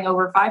delivering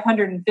over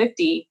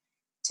 550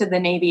 to the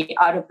Navy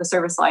out of the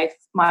service life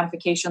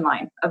modification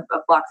line of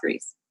Block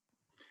 3s.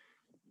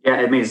 Yeah,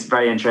 I mean, it's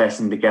very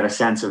interesting to get a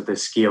sense of the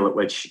scale at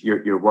which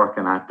you're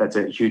working at. That's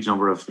a huge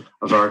number of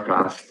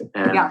aircraft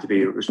to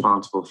be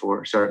responsible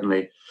for,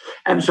 certainly.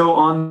 And so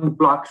on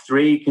Block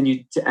 3, can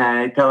you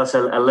tell us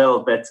a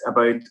little bit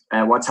about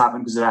what's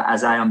happened? Because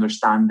as I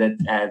understand it,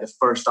 the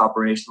first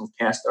operational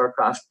test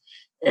aircraft,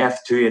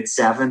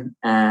 F-287,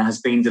 has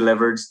been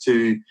delivered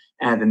to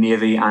the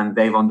Navy, and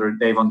they've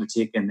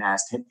undertaken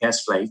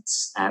test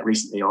flights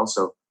recently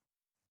also.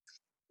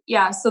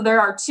 Yeah, so there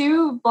are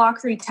 2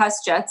 Block 3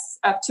 test jets,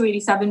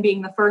 F-287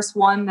 being the first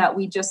one that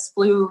we just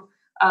flew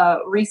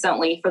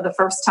recently for the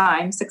first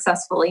time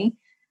successfully.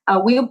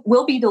 We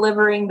will be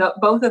delivering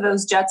both of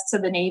those jets to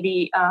the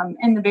Navy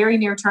in the very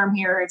near term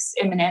here. It's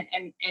imminent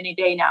in any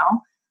day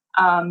now.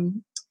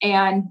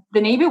 And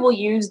the Navy will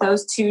use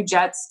those 2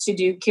 jets to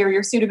do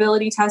carrier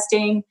suitability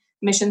testing,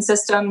 mission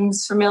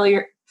systems,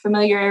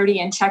 familiarity,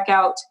 and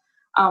checkout.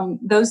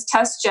 Those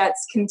test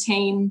jets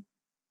contain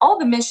all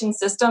the mission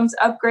systems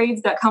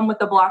upgrades that come with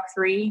the Block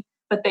 3,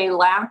 but they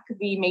lack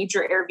the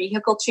major air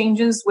vehicle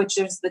changes, which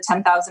is the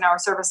 10,000-hour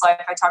service life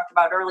I talked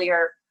about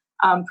earlier,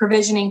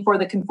 provisioning for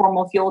the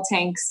conformal fuel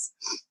tanks,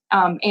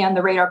 and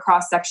the radar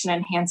cross-section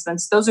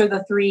enhancements. Those are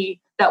the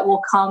 3 that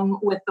will come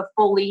with the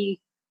fully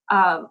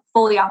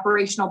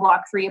operational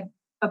Block 3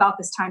 about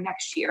this time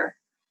next year.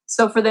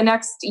 So for the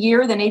next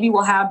year, the Navy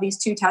will have these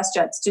 2 test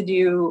jets to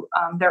do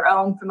their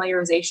own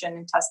familiarization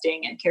and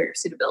testing and carrier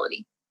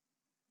suitability.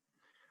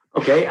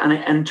 Okay, and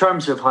in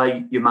terms of how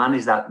you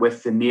manage that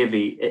with the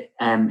Navy,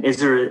 is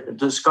there a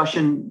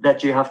discussion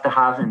that you have to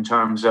have in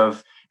terms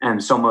of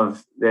some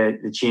of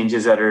the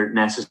changes that are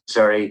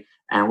necessary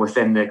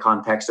within the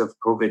context of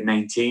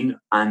COVID-19,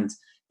 and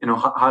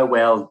how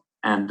well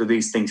do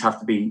these things have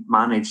to be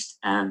managed?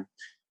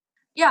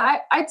 Yeah,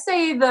 I'd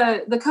say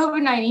the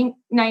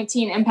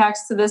COVID-19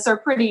 impacts to this are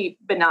pretty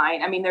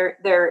benign. I mean,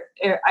 they're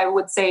I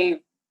would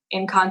say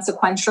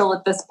inconsequential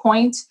at this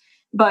point.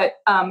 But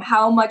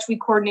how much we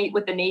coordinate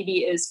with the Navy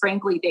is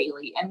frankly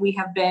daily. And we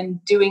have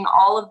been doing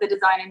all of the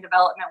design and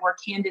development work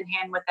hand in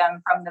hand with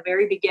them from the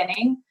very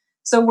beginning.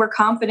 So we're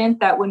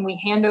confident that when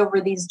we hand over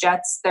these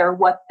jets,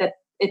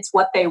 it's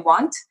what they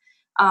want.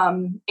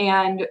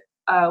 And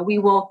we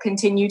will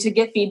continue to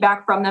get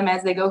feedback from them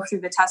as they go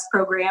through the test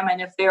program. And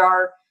if there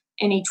are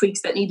any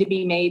tweaks that need to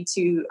be made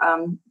to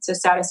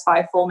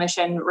satisfy full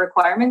mission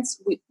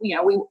requirements,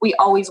 we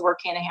always work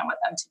hand in hand with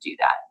them to do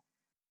that.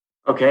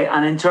 Okay,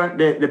 and in turn,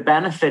 the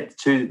benefit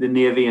to the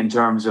Navy in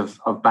terms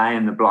of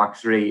buying the Block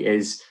 3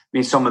 is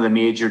some of the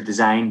major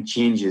design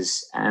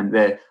changes, and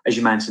as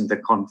you mentioned, the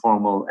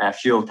conformal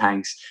fuel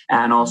tanks,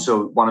 and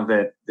also one of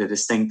the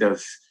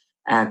distinctive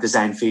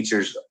design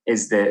features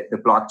is the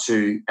Block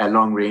 2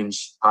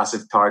 long-range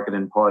passive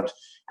targeting pod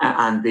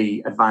and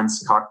the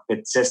advanced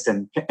cockpit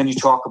system. Can you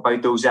talk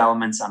about those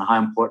elements and how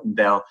important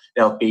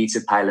they'll be to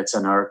pilots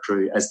and air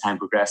crew as time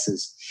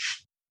progresses?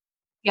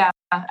 Yeah,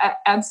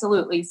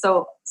 absolutely.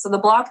 So the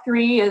Block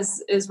 3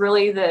 is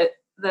really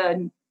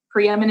the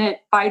preeminent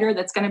fighter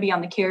that's going to be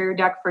on the carrier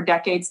deck for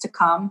decades to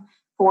come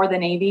for the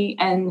Navy.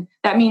 And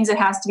that means it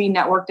has to be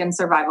networked and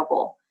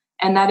survivable.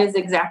 And that is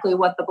exactly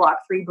what the Block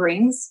 3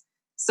 brings.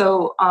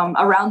 So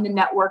around the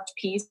networked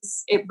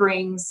piece, it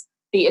brings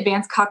the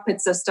advanced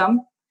cockpit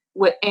system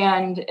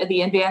and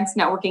the advanced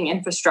networking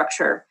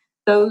infrastructure.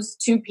 Those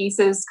 2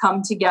 pieces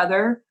come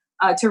together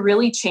to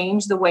really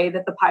change the way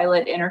that the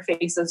pilot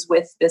interfaces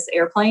with this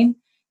airplane.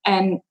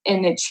 And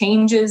it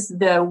changes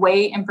the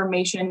way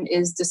information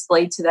is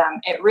displayed to them.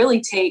 It really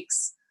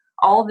takes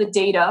all the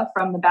data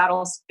from the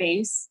battle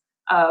space,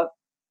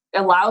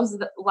 allows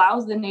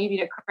the Navy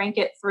to crank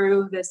it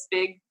through this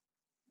big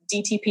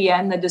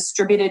DTPN, the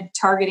Distributed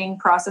Targeting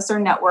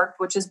Processor Network,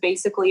 which is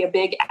basically a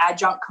big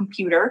adjunct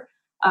computer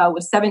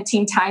with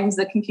 17 times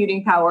the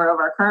computing power of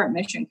our current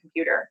mission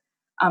computer.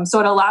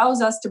 So it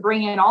allows us to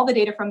bring in all the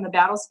data from the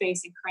battle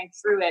space and crank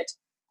through it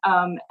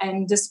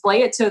and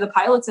display it to the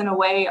pilots in a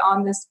way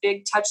on this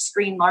big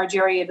touchscreen large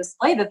area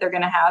display that they're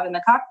going to have in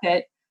the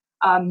cockpit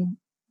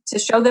to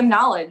show them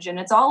knowledge. And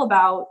it's all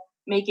about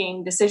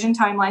making decision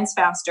timelines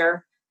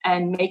faster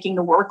and making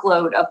the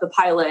workload of the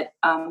pilot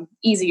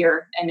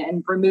easier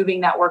and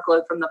removing that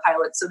workload from the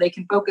pilot so they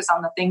can focus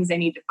on the things they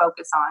need to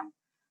focus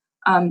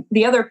on.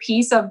 The other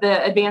piece of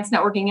the advanced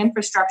networking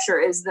infrastructure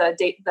is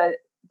the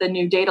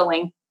new data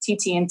link,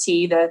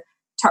 TT&T, the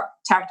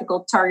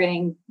Tactical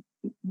Targeting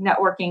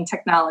Networking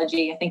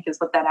Technology, I think is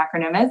what that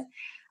acronym is.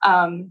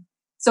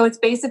 So it's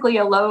basically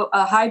a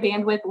high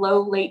bandwidth,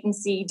 low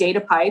latency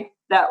data pipe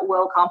that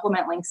will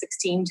complement Link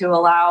 16 to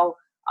allow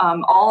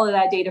all of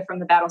that data from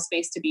the battle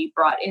space to be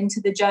brought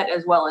into the jet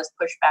as well as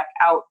pushed back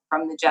out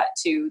from the jet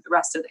to the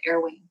rest of the air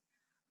wing.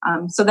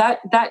 So that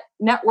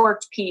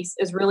networked piece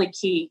is really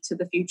key to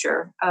the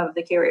future of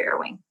the carrier air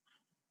wing.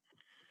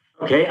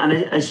 Okay, and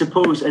I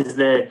suppose as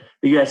the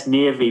US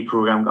Navy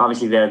program,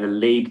 obviously they're the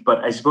lead,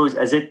 but I suppose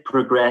as it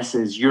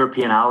progresses,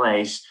 European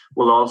allies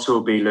will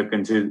also be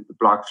looking to the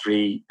Block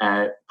 3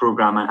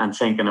 program and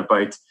thinking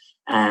about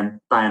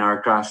buying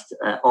aircraft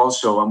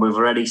also. And we've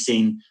already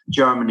seen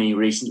Germany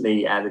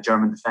recently, the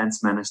German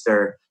defense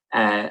minister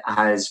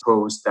has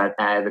proposed that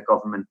the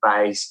government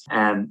buys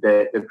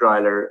the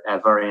Growler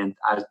variant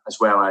as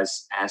well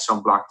as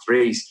some Block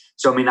 3s.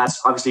 So, I mean, that's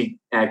obviously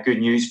good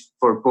news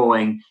for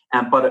Boeing.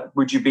 But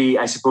would you be,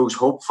 I suppose,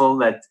 hopeful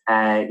that,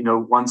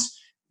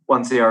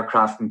 once the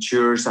aircraft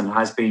matures and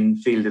has been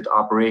fielded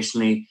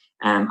operationally,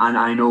 and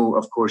I know,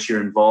 of course,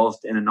 you're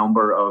involved in a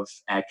number of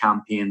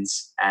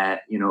campaigns,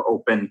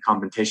 open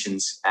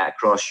competitions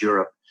across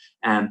Europe.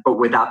 But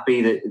would that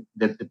be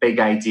the big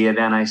idea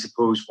then, I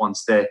suppose,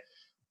 once the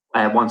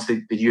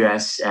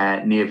US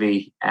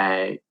Navy,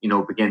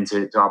 begin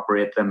to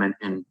operate them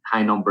in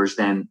high numbers,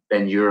 then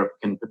Europe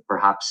can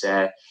perhaps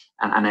an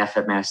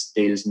FMS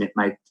deals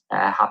might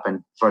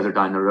happen further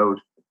down the road.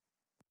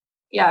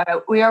 Yeah,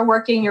 we are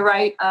working, you're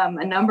right,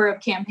 a number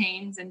of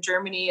campaigns, and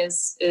Germany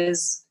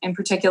is in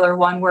particular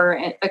one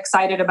we're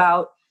excited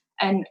about.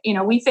 And,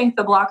 we think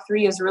the Block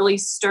 3 has really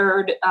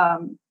stirred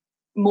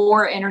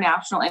more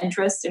international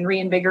interest and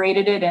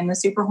reinvigorated it in the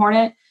Super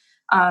Hornet.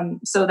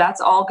 So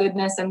that's all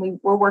goodness. And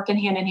we're working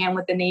hand in hand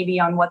with the Navy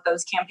on what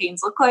those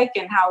campaigns look like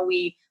and how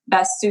we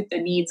best suit the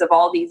needs of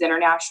all these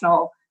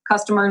international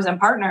customers and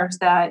partners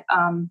that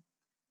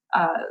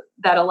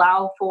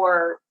allow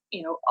for,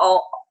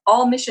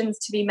 all missions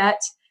to be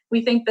met.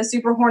 We think the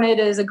Super Hornet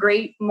is a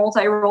great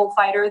multi-role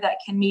fighter that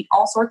can meet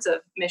all sorts of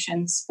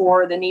missions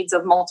for the needs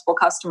of multiple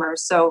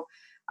customers. So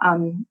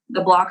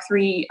the Block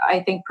 3,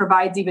 I think,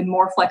 provides even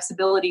more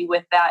flexibility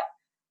with that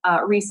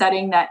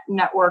resetting that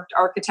networked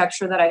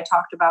architecture that I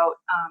talked about,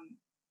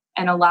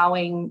 and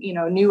allowing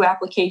new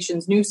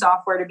applications, new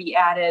software to be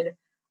added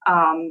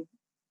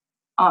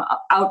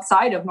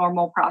outside of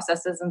normal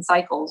processes and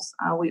cycles.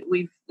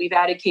 We've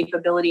added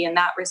capability in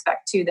that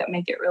respect too that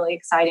make it really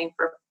exciting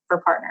for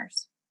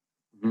partners.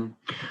 Mm-hmm.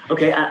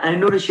 Okay, I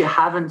notice you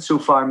haven't so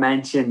far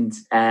mentioned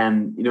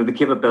the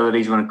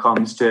capabilities when it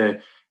comes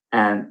to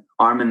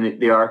arming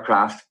the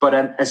aircraft, but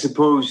I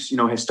suppose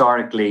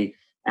historically.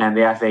 And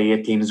the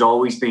F-A-18 has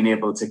always been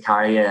able to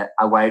carry a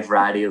wide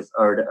variety of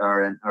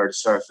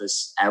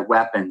air-to-surface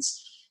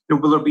weapons.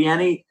 Will there be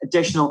any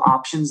additional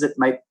options that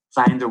might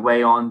find their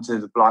way onto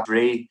the Block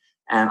 3?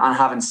 And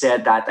having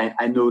said that,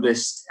 I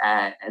noticed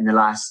in the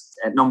last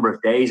number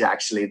of days,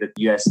 actually, that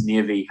the US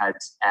Navy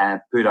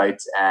had put out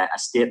a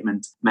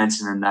statement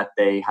mentioning that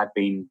they had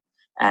been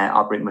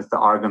operating with the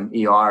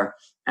AARGM-ER.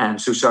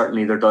 So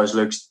certainly there does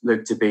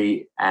look to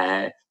be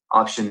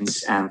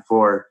options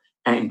for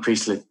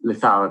increased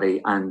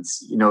lethality, and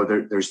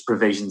there's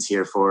provisions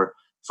here for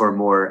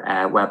more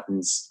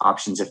weapons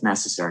options if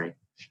necessary.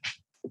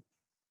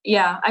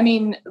 Yeah, I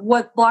mean,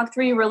 what Block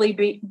 3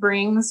 really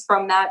brings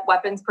from that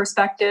weapons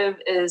perspective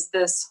is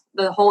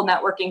the whole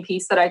networking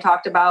piece that I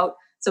talked about.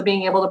 So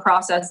being able to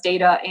process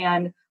data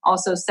and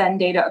also send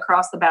data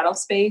across the battle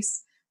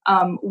space.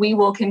 We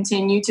will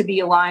continue to be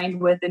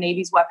aligned with the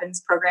Navy's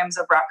weapons programs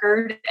of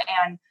record,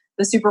 and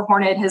the Super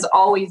Hornet has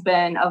always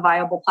been a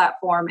viable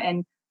platform,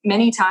 and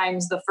many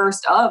times the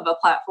first of a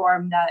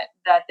platform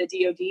that the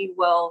DoD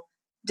will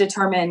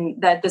determine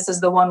that this is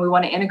the one we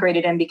want to integrate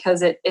it in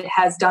because it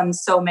has done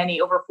so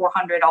many, over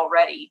 400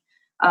 already.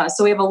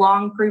 So we have a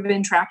long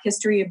proven track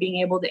history of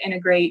being able to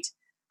integrate,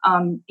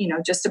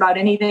 just about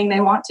anything they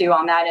want to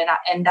on that.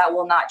 And that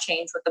will not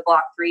change with the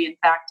Block 3. In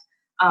fact,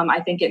 I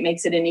think it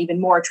makes it an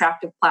even more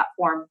attractive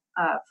platform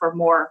for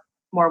more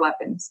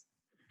weapons.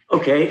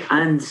 Okay,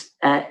 and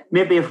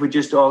maybe if we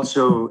just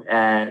also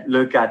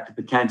look at the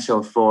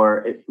potential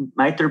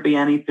might there be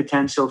any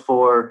potential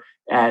for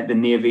the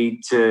Navy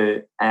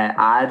to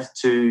add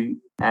to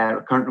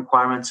current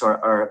requirements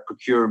or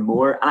procure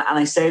more? And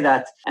I say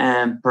that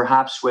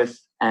perhaps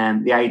with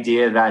the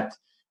idea that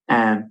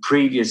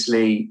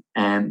previously,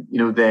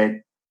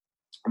 the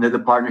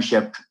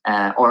partnership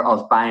or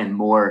of buying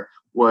more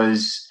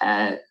was,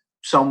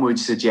 some would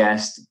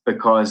suggest,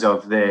 because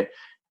of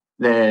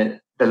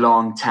the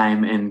long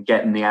time in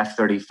getting the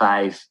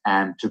F-35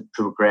 to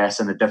progress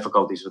and the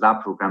difficulties with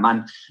that program.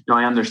 And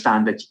I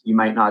understand that you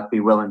might not be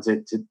willing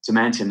to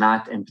mention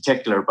that in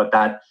particular, but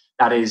that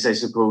is, I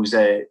suppose,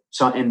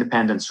 some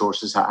independent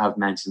sources have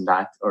mentioned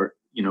that, or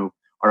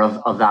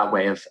of that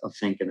way of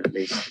thinking at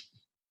least.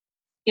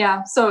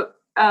 Yeah. So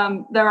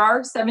there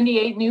are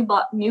 78 new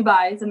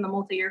buys in the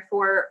multi-year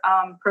 4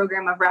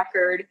 program of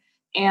record.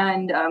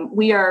 And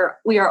we are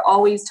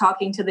always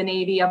talking to the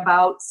Navy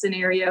about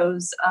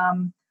scenarios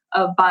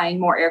of buying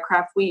more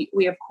aircraft.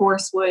 We of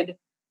course would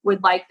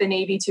like the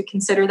Navy to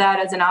consider that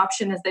as an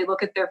option as they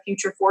look at their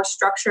future force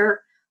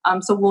structure.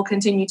 So we'll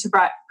continue to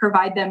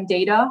provide them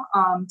data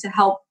to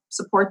help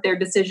support their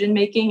decision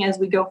making as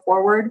we go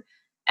forward.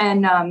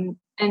 And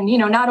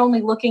not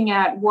only looking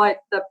at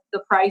what the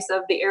price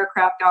of the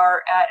aircraft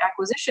are at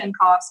acquisition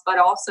costs, but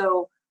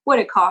also what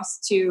it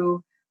costs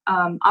to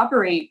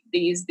operate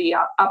the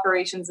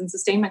operations and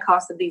sustainment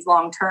costs of these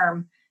long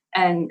term.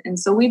 And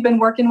so we've been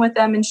working with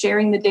them and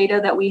sharing the data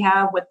that we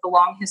have with the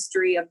long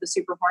history of the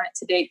Super Hornet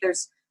to date.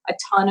 There's a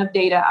ton of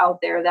data out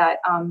there that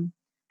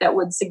that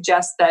would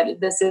suggest that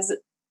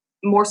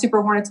more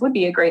Super Hornets would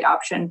be a great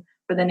option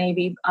for the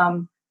Navy.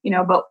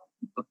 But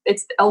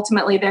it's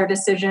ultimately their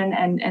decision,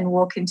 and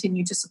we'll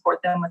continue to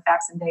support them with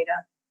facts and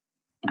data.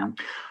 Yeah.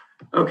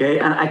 Okay,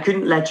 and I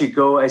couldn't let you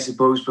go, I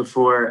suppose,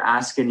 before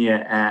asking you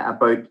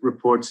about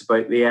reports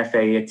about the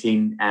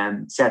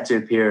F-A-18 set to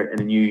appear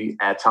in a new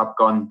Top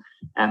Gun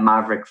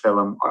Maverick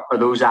film. Are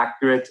those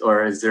accurate,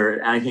 or is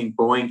there anything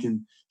Boeing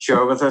can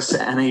share with us?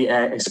 Any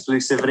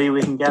exclusivity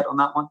we can get on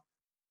that one?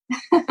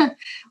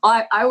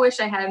 Well, I wish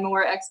I had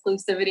more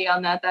exclusivity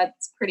on that.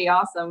 That's pretty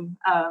awesome.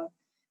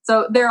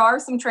 So there are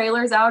some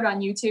trailers out on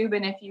YouTube,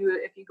 and if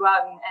you go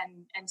out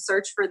and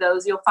search for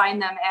those, you'll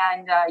find them,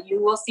 and you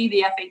will see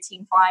the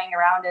F-18 flying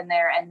around in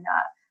there. And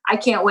I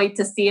can't wait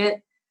to see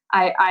it.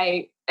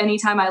 I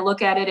anytime I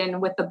look at it,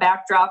 and with the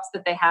backdrops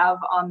that they have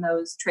on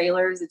those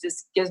trailers, it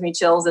just gives me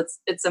chills.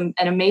 It's an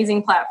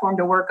amazing platform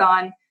to work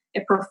on.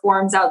 It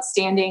performs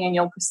outstanding, and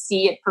you'll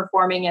see it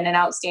performing in an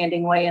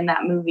outstanding way in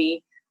that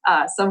movie.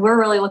 So we're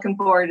really looking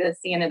forward to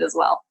seeing it as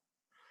well.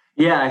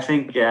 Yeah, I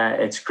think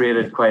it's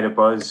created quite a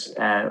buzz,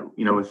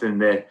 within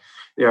the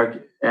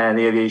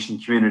aviation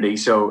community.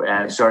 So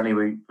certainly,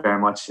 we very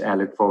much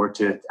look forward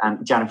to it.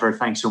 And Jennifer,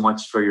 thanks so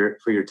much for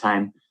your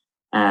time.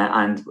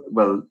 As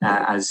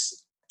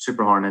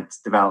Super Hornet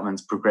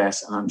developments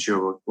progress, and I'm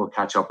sure we'll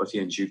catch up with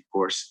you in due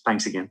course.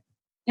 Thanks again.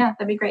 Yeah,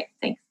 that'd be great.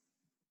 Thanks.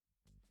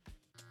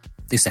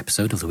 This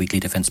episode of the Weekly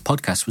Defence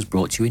Podcast was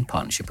brought to you in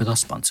partnership with our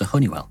sponsor,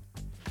 Honeywell.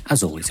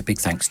 As always, a big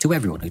thanks to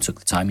everyone who took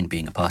the time in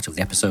being a part of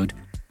the episode.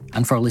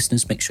 And for our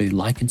listeners, make sure you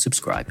like and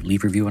subscribe,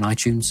 leave a review on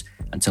iTunes,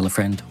 and tell a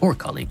friend or a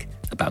colleague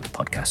about the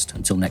podcast.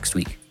 Until next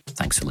week,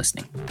 thanks for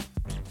listening.